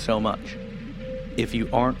 Thank you so much. If you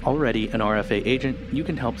aren't already an RFA agent, you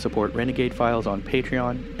can help support Renegade Files on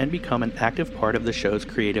Patreon and become an active part of the show's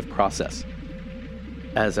creative process.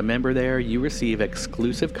 As a member there, you receive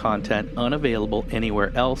exclusive content unavailable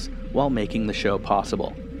anywhere else while making the show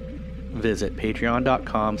possible. Visit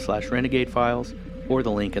patreon.com/renegadefiles or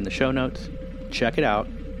the link in the show notes, check it out,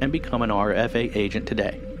 and become an RFA agent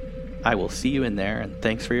today. I will see you in there, and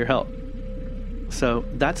thanks for your help. So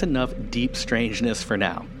that's enough deep strangeness for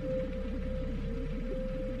now.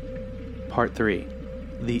 Part 3.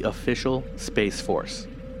 The Official Space Force.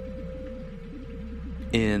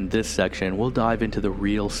 In this section, we'll dive into the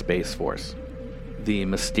real Space Force, the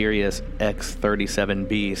mysterious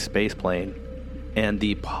X-37B spaceplane, and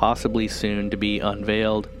the possibly soon-to-be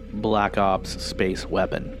unveiled Black Ops space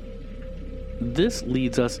weapon. This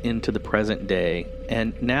leads us into the present day,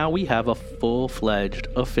 and now we have a full-fledged,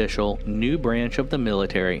 official, new branch of the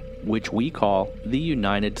military, which we call the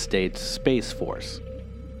United States Space Force.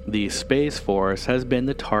 The Space Force has been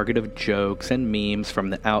the target of jokes and memes from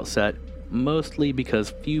the outset, mostly because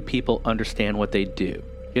few people understand what they do.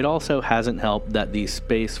 It also hasn't helped that the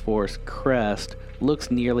Space Force crest looks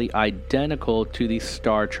nearly identical to the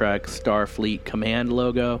Star Trek Starfleet Command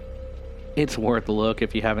logo. It's worth a look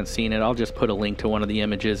if you haven't seen it. I'll just put a link to one of the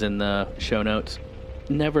images in the show notes.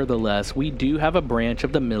 Nevertheless, we do have a branch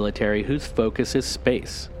of the military whose focus is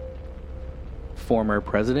space. Former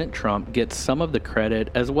President Trump gets some of the credit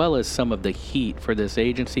as well as some of the heat for this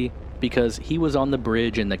agency because he was on the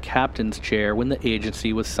bridge in the captain's chair when the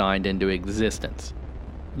agency was signed into existence.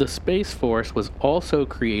 The Space Force was also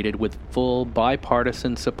created with full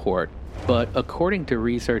bipartisan support, but according to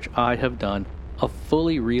research I have done, a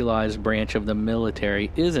fully realized branch of the military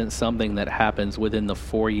isn't something that happens within the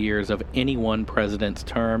 4 years of any one president's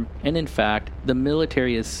term, and in fact, the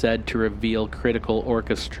military is said to reveal critical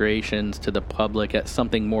orchestrations to the public at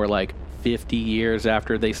something more like 50 years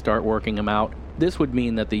after they start working them out. This would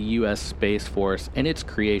mean that the U.S. Space Force and its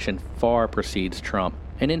creation far precedes Trump,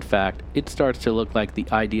 and in fact, it starts to look like the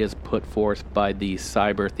ideas put forth by the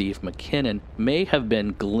cyber thief McKinnon may have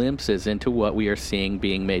been glimpses into what we are seeing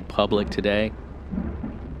being made public today.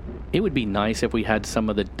 It would be nice if we had some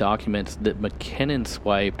of the documents that McKinnon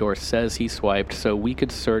swiped or says he swiped so we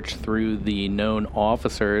could search through the known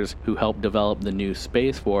officers who helped develop the new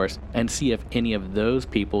Space Force and see if any of those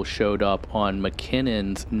people showed up on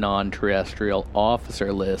McKinnon's non-terrestrial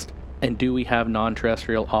officer list. And do we have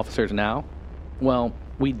non-terrestrial officers now? Well,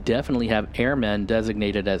 we definitely have airmen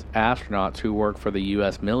designated as astronauts who work for the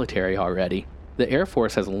U.S. military already. The Air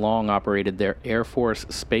Force has long operated their Air Force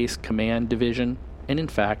Space Command Division, and in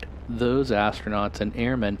fact, those astronauts and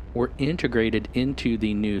airmen were integrated into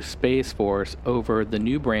the new Space Force over the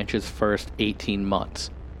new branch's first 18 months.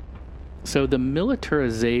 So the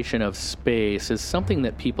militarization of space is something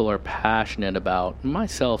that people are passionate about,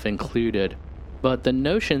 myself included, but the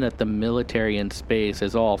notion that the military in space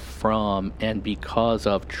is all from and because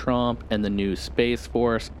of Trump and the new Space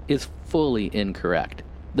Force is fully incorrect.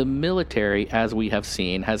 The military, as we have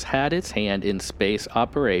seen, has had its hand in space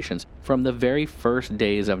operations from the very first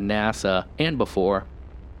days of NASA and before.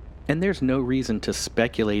 And there's no reason to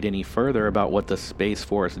speculate any further about what the Space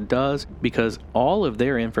Force does because all of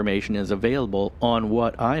their information is available on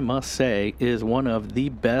what I must say is one of the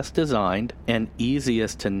best designed and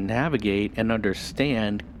easiest to navigate and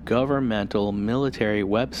understand governmental military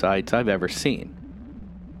websites I've ever seen.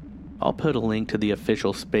 I'll put a link to the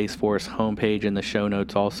official Space Force homepage in the show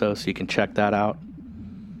notes also so you can check that out.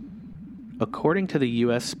 According to the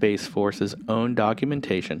U.S. Space Force's own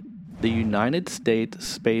documentation, The United States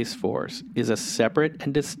Space Force is a separate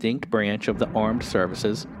and distinct branch of the armed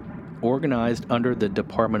services, organized under the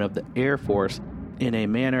Department of the Air Force in a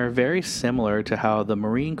manner very similar to how the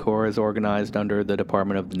Marine Corps is organized under the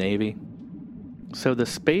Department of the Navy. So the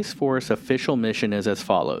Space Force official mission is as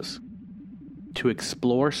follows: to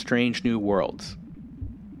explore strange new worlds,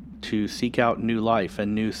 to seek out new life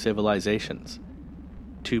and new civilizations,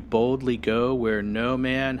 to boldly go where no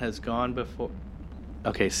man has gone before.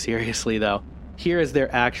 Okay, seriously though, here is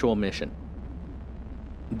their actual mission.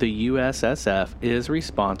 The USSF is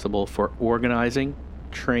responsible for organizing,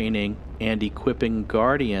 training, and equipping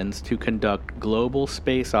Guardians to conduct global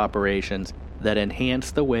space operations that enhance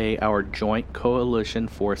the way our joint coalition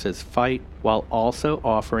forces fight, while also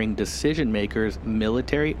offering decision makers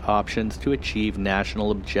military options to achieve national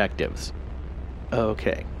objectives.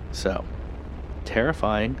 Okay, so,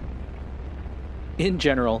 terrifying. In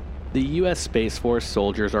general, the U.S. Space Force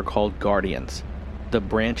soldiers are called Guardians. The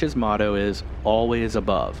branch's motto is always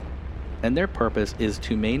above, and their purpose is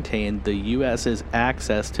to maintain the U.S.'s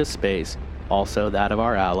access to space, also that of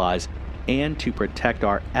our allies, and to protect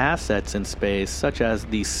our assets in space, such as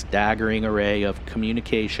the staggering array of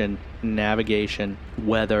communication, navigation,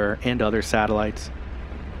 weather, and other satellites.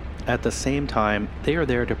 At the same time, they are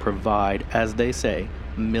there to provide, as they say,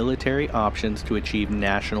 military options to achieve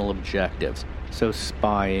national objectives, so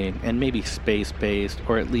spying and maybe space-based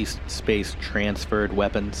or at least space-transferred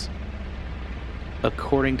weapons.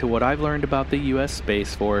 According to what I've learned about the U.S.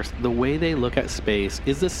 Space Force, the way they look at space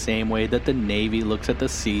is the same way that the Navy looks at the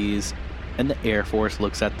seas and the Air Force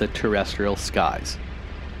looks at the terrestrial skies.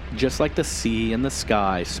 Just like the sea and the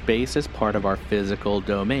sky, space is part of our physical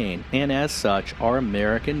domain, and as such, our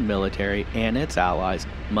American military and its allies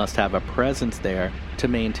must have a presence there to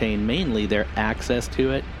maintain mainly their access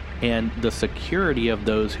to it and the security of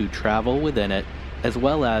those who travel within it, as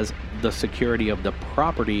well as the security of the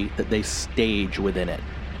property that they stage within it.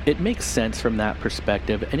 It makes sense from that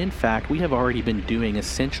perspective, and in fact, we have already been doing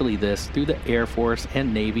essentially this through the Air Force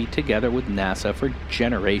and Navy together with NASA for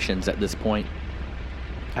generations at this point.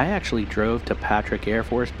 I actually drove to Patrick Air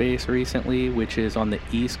Force Base recently, which is on the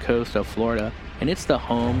east coast of Florida, and it's the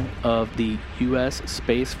home of the U.S.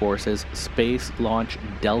 Space Force's Space Launch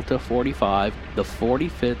Delta 45, the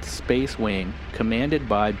 45th Space Wing, commanded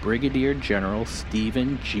by Brigadier General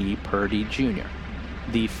Stephen G. Purdy, Jr.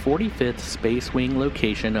 The 45th Space Wing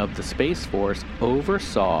location of the Space Force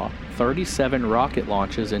oversaw 37 rocket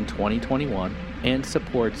launches in 2021 and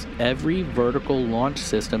supports every vertical launch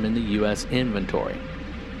system in the U.S. inventory.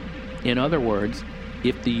 In other words,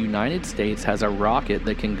 if the United States has a rocket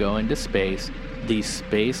that can go into space, the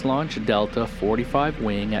Space Launch Delta 45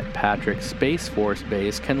 wing at Patrick Space Force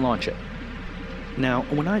Base can launch it. Now,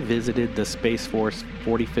 when I visited the Space Force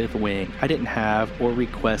 45th wing, I didn't have or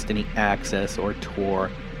request any access or tour,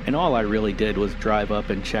 and all I really did was drive up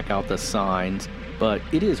and check out the signs, but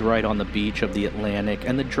it is right on the beach of the Atlantic,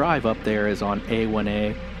 and the drive up there is on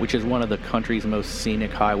A1A, which is one of the country's most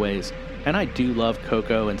scenic highways. And I do love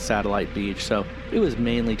Cocoa and Satellite Beach, so it was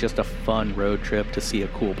mainly just a fun road trip to see a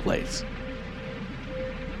cool place.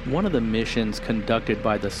 One of the missions conducted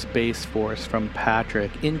by the Space Force from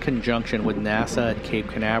Patrick in conjunction with NASA at Cape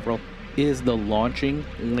Canaveral is the launching,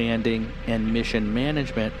 landing, and mission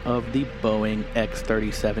management of the Boeing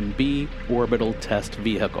X-37B orbital test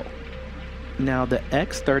vehicle. Now, the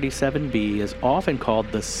X-37B is often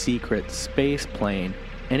called the secret space plane,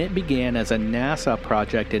 and it began as a NASA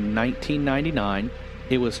project in 1999.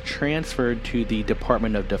 It was transferred to the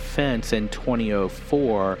Department of Defense in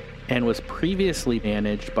 2004 and was previously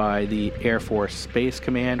managed by the Air Force Space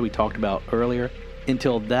Command we talked about earlier,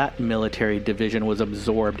 until that military division was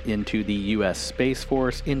absorbed into the U.S. Space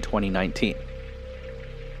Force in 2019.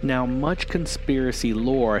 Now, much conspiracy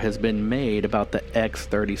lore has been made about the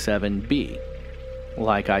X-37B.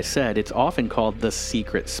 Like I said, it's often called the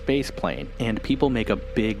secret space plane, and people make a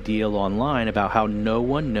big deal online about how no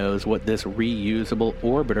one knows what this reusable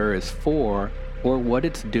orbiter is for or what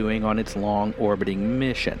it's doing on its long orbiting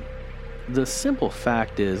mission. The simple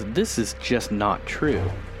fact is, this is just not true.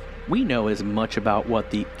 We know as much about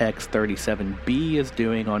what the X-37B is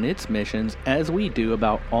doing on its missions as we do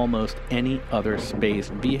about almost any other space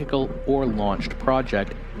vehicle or launched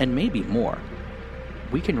project, and maybe more.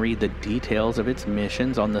 We can read the details of its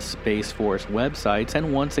missions on the Space Force websites,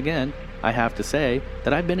 and once again, I have to say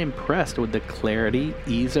that I've been impressed with the clarity,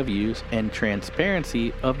 ease of use, and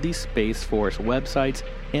transparency of the Space Force websites,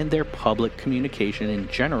 and their public communication in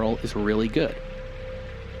general is really good.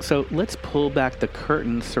 So let's pull back the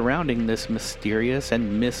curtain surrounding this mysterious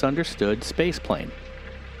and misunderstood spaceplane.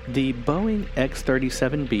 The Boeing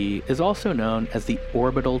X-37B is also known as the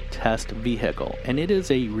Orbital Test Vehicle, and it is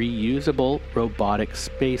a reusable robotic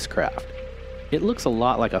spacecraft. It looks a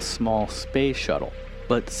lot like a small space shuttle,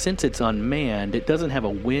 but since it's unmanned, it doesn't have a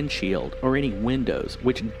windshield or any windows,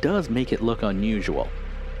 which does make it look unusual.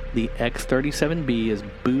 The X-37B is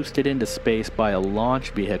boosted into space by a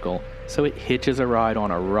launch vehicle, so it hitches a ride on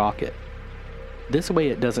a rocket. This way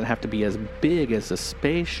it doesn't have to be as big as a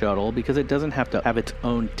space shuttle because it doesn't have to have its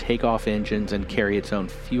own takeoff engines and carry its own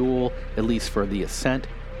fuel, at least for the ascent.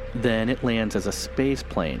 Then it lands as a space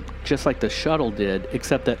plane, just like the shuttle did,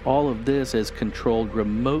 except that all of this is controlled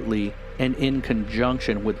remotely and in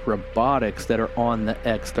conjunction with robotics that are on the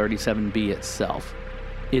X-37B itself.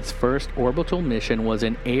 Its first orbital mission was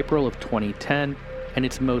in April of 2010, and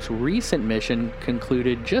its most recent mission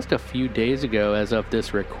concluded just a few days ago as of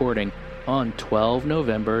this recording, on 12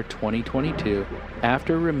 November 2022,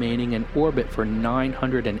 after remaining in orbit for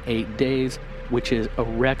 908 days, which is a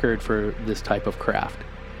record for this type of craft.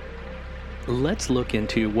 Let's look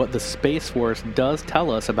into what the Space Force does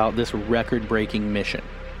tell us about this record-breaking mission.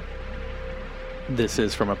 This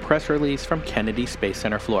is from a press release from Kennedy Space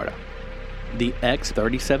Center, Florida. The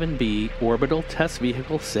X-37B Orbital Test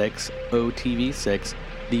Vehicle 6, OTV-6,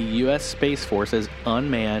 the U.S. Space Force's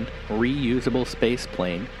unmanned, reusable space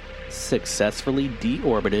plane, successfully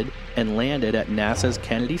deorbited and landed at NASA's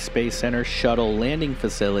Kennedy Space Center Shuttle Landing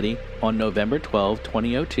Facility on November 12,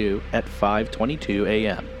 2002 at 5:22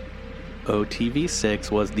 a.m. OTV-6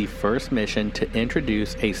 was the first mission to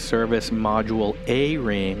introduce a service module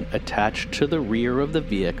A-ring attached to the rear of the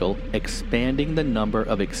vehicle, expanding the number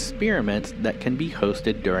of experiments that can be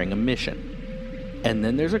hosted during a mission. And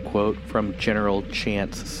then there's a quote from General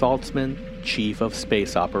Chance Saltzman, Chief of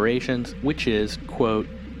Space Operations, which is, quote,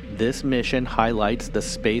 "This mission highlights the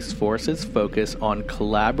Space Force's focus on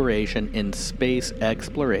collaboration in space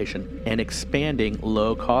exploration and expanding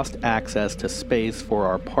low-cost access to space for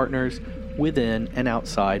our partners within and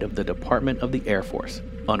outside of the Department of the Air Force,"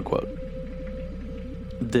 unquote.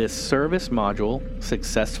 This service module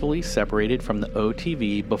successfully separated from the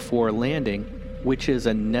OTV before landing, which is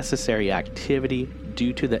a necessary activity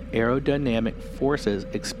due to the aerodynamic forces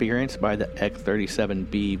experienced by the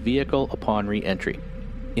X-37B vehicle upon re-entry.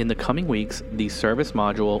 In the coming weeks, the service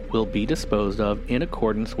module will be disposed of in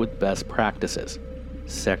accordance with best practices.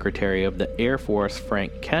 Secretary of the Air Force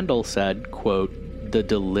Frank Kendall said, quote, "The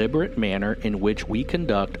deliberate manner in which we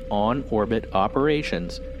conduct on-orbit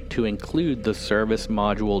operations to include the service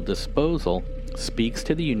module disposal speaks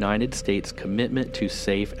to the United States' commitment to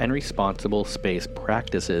safe and responsible space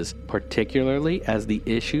practices, particularly as the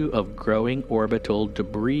issue of growing orbital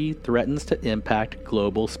debris threatens to impact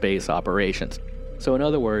global space operations." So in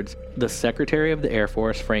other words, the Secretary of the Air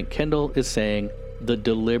Force, Frank Kendall, is saying the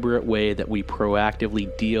deliberate way that we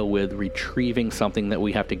proactively deal with retrieving something that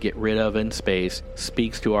we have to get rid of in space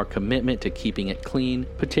speaks to our commitment to keeping it clean,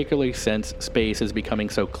 particularly since space is becoming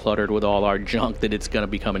so cluttered with all our junk that it's going to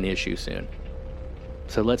become an issue soon.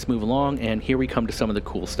 So let's move along, and here we come to some of the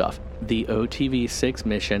cool stuff. The OTV-6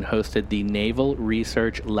 mission hosted the Naval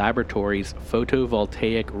Research Laboratory's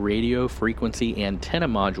photovoltaic radio frequency antenna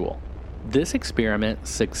module. This experiment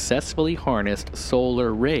successfully harnessed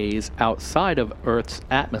solar rays outside of Earth's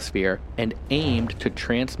atmosphere and aimed to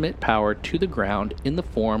transmit power to the ground in the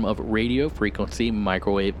form of radio frequency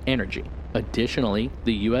microwave energy. Additionally,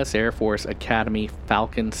 the U.S. Air Force Academy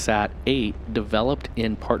Falcon Sat 8, developed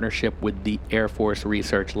in partnership with the Air Force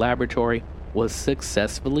Research Laboratory, was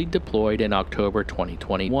successfully deployed in October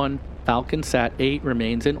 2021. Falcon Sat 8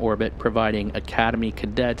 remains in orbit, providing Academy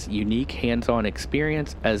cadets unique hands-on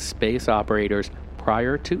experience as space operators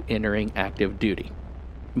prior to entering active duty.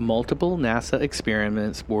 Multiple NASA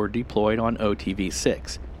experiments were deployed on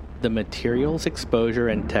OTV-6. The Materials Exposure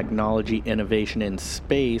and Technology Innovation in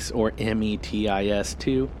Space, or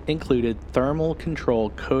METIS-2, included thermal control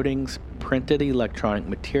coatings, printed electronic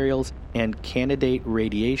materials, and candidate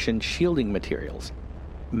radiation shielding materials.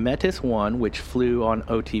 METIS-1, which flew on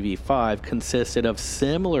OTV-5, consisted of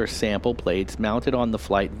similar sample plates mounted on the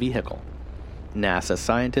flight vehicle. NASA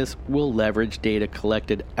scientists will leverage data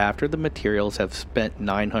collected after the materials have spent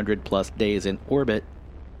 900-plus days in orbit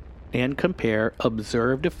and compare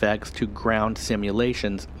observed effects to ground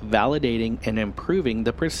simulations, validating and improving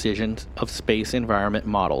the precision of space environment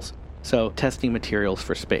models, so testing materials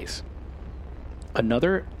for space.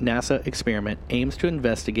 Another NASA experiment aims to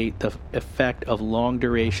investigate the effect of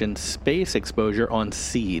long-duration space exposure on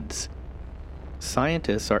seeds.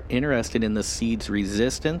 Scientists are interested in the seed's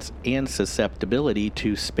resistance and susceptibility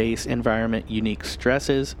to space environment unique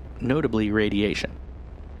stresses, notably radiation.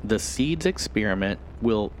 The SEEDS experiment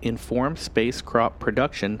will inform spacecraft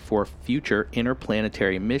production for future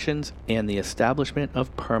interplanetary missions and the establishment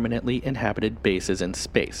of permanently inhabited bases in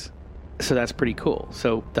space. So that's pretty cool.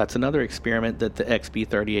 So that's another experiment that the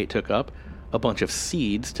XB-38 took up, a bunch of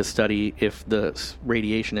seeds to study if the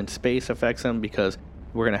radiation in space affects them, because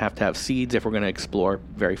we're going to have seeds if we're going to explore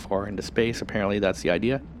very far into space. Apparently that's the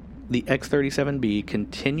idea. The X-37B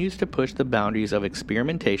continues to push the boundaries of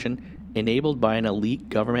experimentation enabled by an elite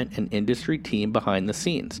government and industry team behind the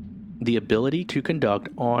scenes. The ability to conduct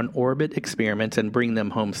on-orbit experiments and bring them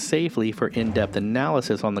home safely for in-depth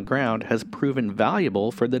analysis on the ground has proven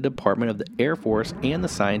valuable for the Department of the Air Force and the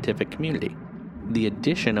scientific community. The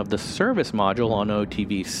addition of the service module on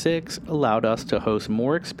OTV-6 allowed us to host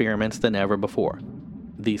more experiments than ever before.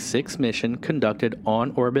 The 6th mission conducted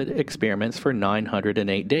on-orbit experiments for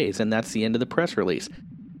 908 days, and that's the end of the press release.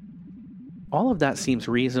 All of that seems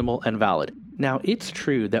reasonable and valid. Now, it's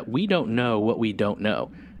true that we don't know what we don't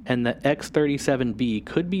know, and the X-37B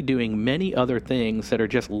could be doing many other things that are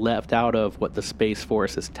just left out of what the Space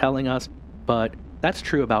Force is telling us, but that's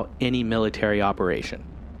true about any military operation.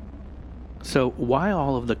 So why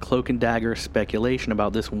all of the cloak and dagger speculation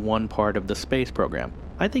about this one part of the space program?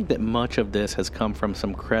 I think that much of this has come from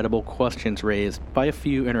some credible questions raised by a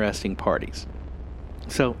few interesting parties.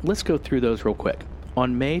 So let's go through those real quick.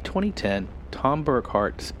 On May 2010, Tom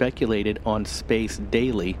Burkhart speculated on Space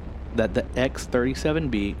Daily that the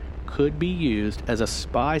X-37B could be used as a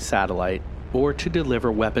spy satellite or to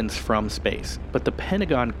deliver weapons from space, but the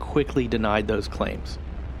Pentagon quickly denied those claims.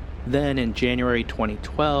 Then in January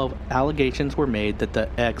 2012, allegations were made that the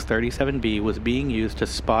X-37B was being used to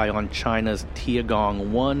spy on China's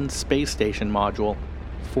Tiangong-1 space station module.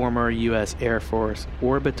 Former U.S. Air Force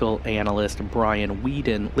orbital analyst Brian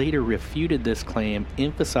Whedon later refuted this claim,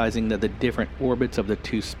 emphasizing that the different orbits of the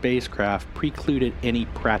two spacecraft precluded any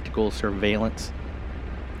practical surveillance.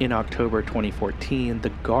 In October 2014, The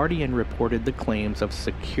Guardian reported the claims of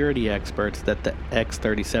security experts that the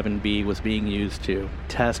X-37B was being used to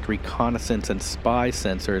test reconnaissance and spy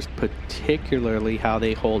sensors, particularly how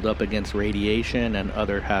they hold up against radiation and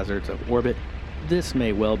other hazards of orbit. This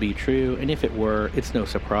may well be true, and if it were, it's no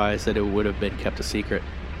surprise that it would have been kept a secret.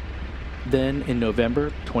 Then, in November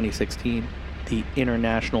 2016, the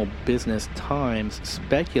International Business Times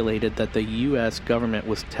speculated that the U.S. government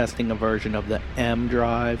was testing a version of the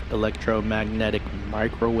M-Drive electromagnetic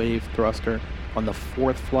microwave thruster on the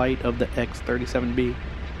 4th flight of the X-37B.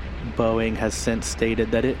 Boeing has since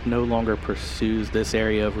stated that it no longer pursues this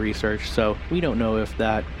area of research, so we don't know if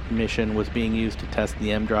that mission was being used to test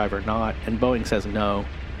the M-Drive or not, and Boeing says no,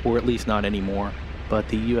 or at least not anymore. But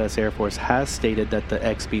the U.S. Air Force has stated that the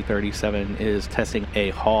XB-37 is testing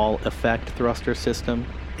a Hall effect thruster system,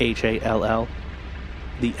 HALL.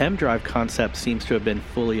 The M-Drive concept seems to have been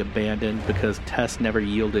fully abandoned because tests never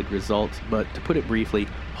yielded results, but to put it briefly,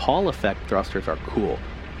 Hall effect thrusters are cool.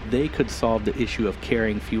 They could solve the issue of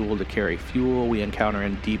carrying fuel to carry fuel we encounter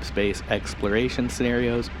in deep space exploration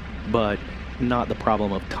scenarios, but not the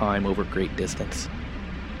problem of time over great distance.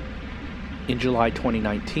 In July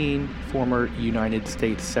 2019, former United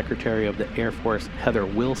States Secretary of the Air Force Heather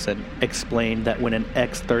Wilson explained that when an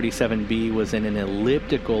X-37B was in an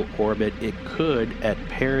elliptical orbit, it could, at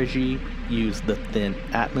perigee, use the thin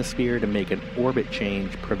atmosphere to make an orbit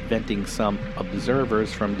change, preventing some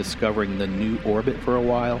observers from discovering the new orbit for a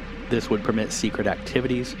while. This would permit secret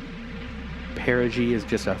activities. Perigee is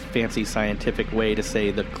just a fancy scientific way to say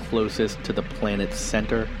the closest to the planet's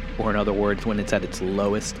center, or in other words, when it's at its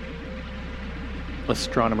lowest.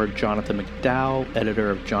 Astronomer Jonathan McDowell,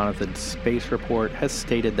 editor of Jonathan's Space Report, has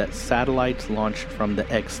stated that satellites launched from the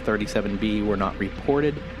X-37B were not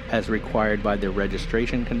reported, as required by the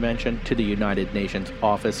Registration Convention, to the United Nations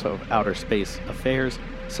Office of Outer Space Affairs,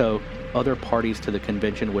 so other parties to the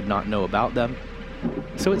convention would not know about them.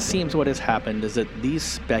 So it seems what has happened is that these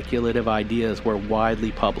speculative ideas were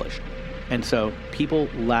widely published, and so people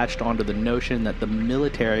latched onto the notion that the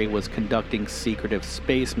military was conducting secretive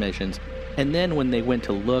space missions. And then when they went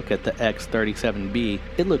to look at the X-37B,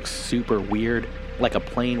 it looks super weird, like a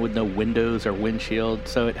plane with no windows or windshield,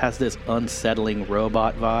 so it has this unsettling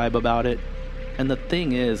robot vibe about it. And the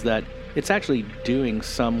thing is that it's actually doing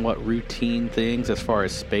somewhat routine things as far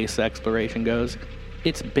as space exploration goes.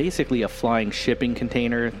 It's basically a flying shipping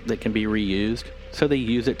container that can be reused, so they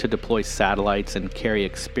use it to deploy satellites and carry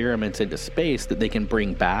experiments into space that they can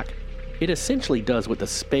bring back. It essentially does what the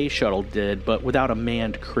space shuttle did, but without a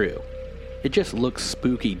manned crew. It just looks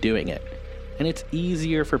spooky doing it. And it's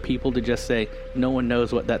easier for people to just say no one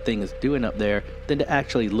knows what that thing is doing up there than to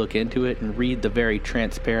actually look into it and read the very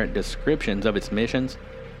transparent descriptions of its missions.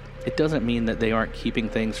 It doesn't mean that they aren't keeping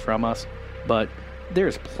things from us, but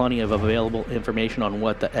there's plenty of available information on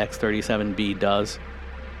what the X-37B does.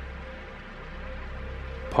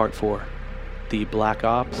 Part 4. The Black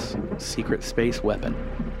Ops Secret Space Weapon.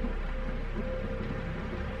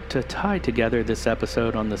 To tie together this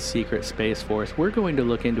episode on the Secret Space Force, we're going to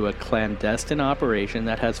look into a clandestine operation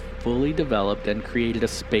that has fully developed and created a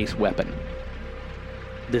space weapon.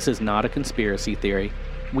 This is not a conspiracy theory.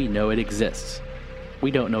 We know it exists.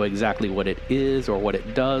 We don't know exactly what it is or what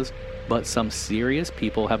it does, but some serious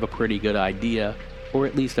people have a pretty good idea, or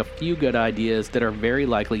at least a few good ideas that are very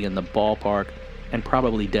likely in the ballpark and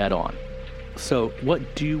probably dead on. So,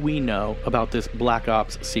 what do we know about this Black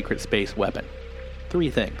Ops secret space weapon? 3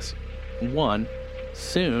 things. 1.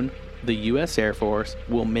 Soon, the U.S. Air Force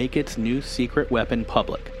will make its new secret weapon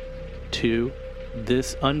public. 2.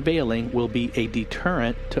 This unveiling will be a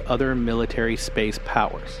deterrent to other military space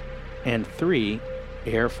powers. And 3.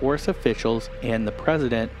 Air Force officials and the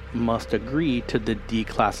President must agree to the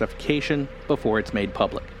declassification before it's made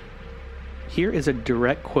public. Here is a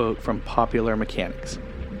direct quote from Popular Mechanics.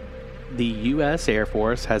 The U.S. Air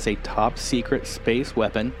Force has a top secret space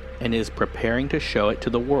weapon and is preparing to show it to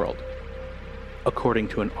the world. According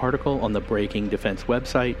to an article on the Breaking Defense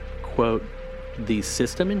website, quote, "The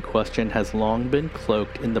system in question has long been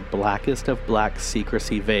cloaked in the blackest of black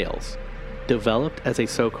secrecy veils, developed as a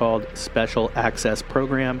so-called special access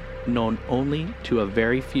program known only to a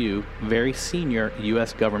very few, very senior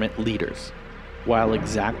U.S. government leaders. While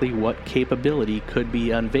exactly what capability could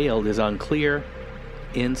be unveiled is unclear,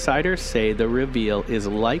 insiders say the reveal is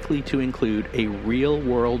likely to include a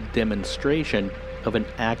real-world demonstration of an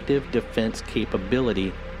active defense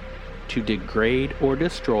capability to degrade or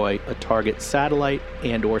destroy a target satellite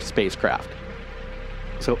and/or spacecraft."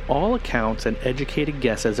 So all accounts and educated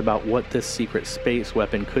guesses about what this secret space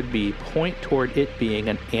weapon could be point toward it being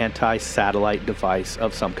an anti-satellite device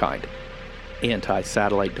of some kind.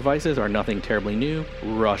 Anti-satellite devices are nothing terribly new.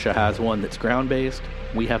 Russia has one that's ground-based.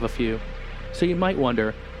 We have a few. So you might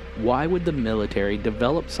wonder, why would the military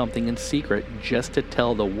develop something in secret just to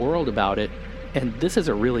tell the world about it? And this is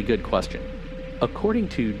a really good question. According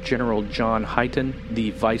to General John Hyten,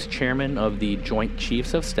 the Vice Chairman of the Joint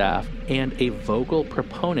Chiefs of Staff and a vocal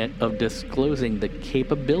proponent of disclosing the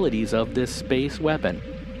capabilities of this space weapon,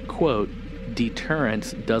 quote,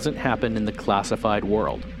 "Deterrence doesn't happen in the classified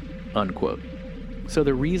world," unquote. So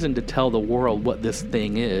the reason to tell the world what this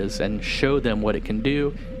thing is and show them what it can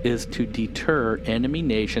do is to deter enemy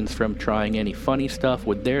nations from trying any funny stuff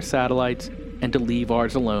with their satellites and to leave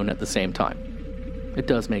ours alone at the same time. It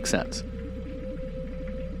does make sense.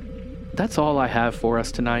 That's all I have for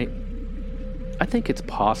us tonight. I think it's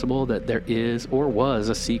possible that there is or was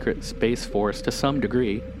a secret space force to some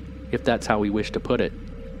degree, if that's how we wish to put it.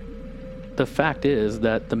 The fact is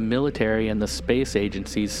that the military and the space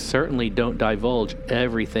agencies certainly don't divulge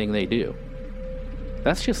everything they do.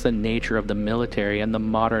 That's just the nature of the military and the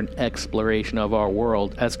modern exploration of our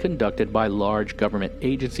world as conducted by large government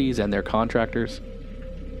agencies and their contractors.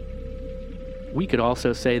 We could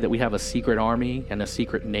also say that we have a secret army and a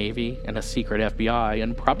secret navy and a secret FBI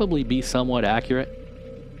and probably be somewhat accurate.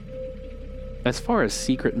 As far as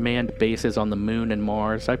secret manned bases on the moon and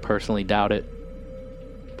Mars, I personally doubt it.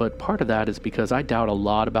 But part of that is because I doubt a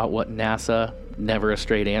lot about what NASA, never a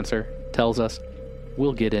straight answer, tells us.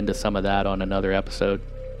 We'll get into some of that on another episode.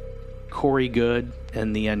 Corey Goode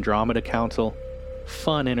and the Andromeda Council,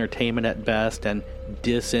 fun entertainment at best and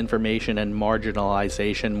disinformation and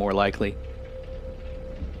marginalization more likely.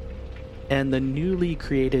 And the newly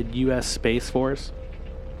created U.S. Space Force,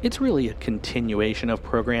 it's really a continuation of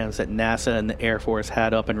programs that NASA and the Air Force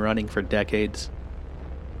had up and running for decades.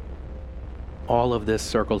 All of this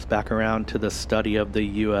circles back around to the study of the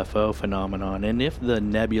UFO phenomenon, and if the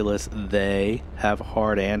nebulous they have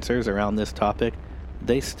hard answers around this topic,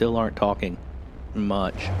 they still aren't talking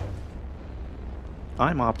much.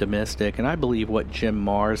 I'm optimistic, and I believe what Jim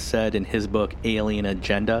Marrs said in his book Alien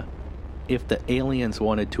Agenda. If the aliens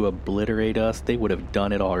wanted to obliterate us, they would have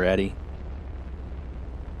done it already.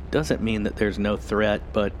 Doesn't mean that there's no threat,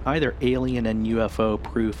 but either alien and UFO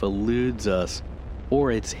proof eludes us,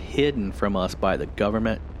 or it's hidden from us by the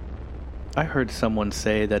government. I heard someone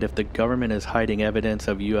say that if the government is hiding evidence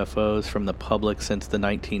of UFOs from the public since the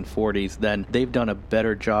 1940s, then they've done a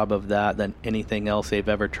better job of that than anything else they've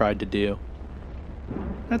ever tried to do.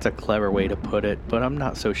 That's a clever way to put it, but I'm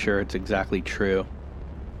not so sure it's exactly true.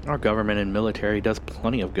 Our government and military does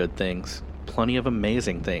plenty of good things, plenty of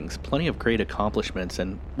amazing things, plenty of great accomplishments,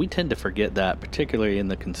 and we tend to forget that, particularly in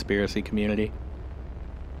the conspiracy community.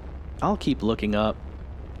 I'll keep looking up,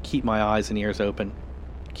 keep my eyes and ears open,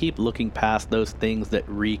 keep looking past those things that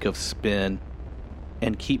reek of spin,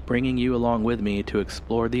 and keep bringing you along with me to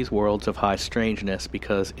explore these worlds of high strangeness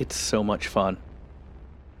because it's so much fun.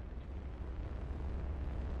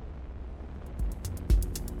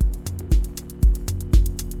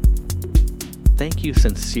 Thank you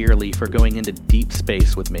sincerely for going into deep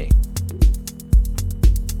space with me.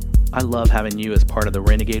 I love having you as part of the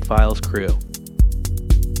Renegade Files crew.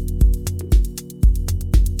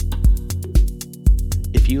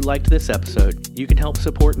 If you liked this episode, you can help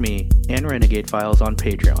support me and Renegade Files on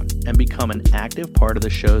Patreon and become an active part of the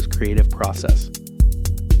show's creative process.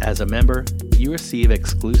 As a member, you receive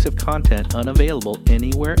exclusive content unavailable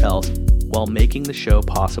anywhere else while making the show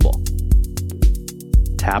possible.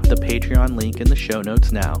 Tap the Patreon link in the show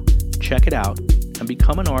notes now, check it out, and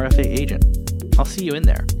become an RFA agent. I'll see you in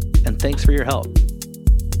there, and thanks for your help.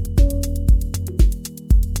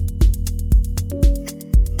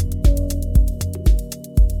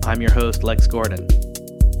 I'm your host, Lex Gordon.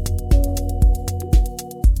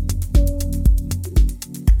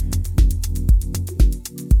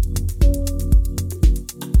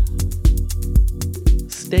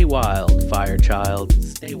 Stay wild, fire child.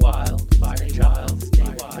 Stay wild, fire child.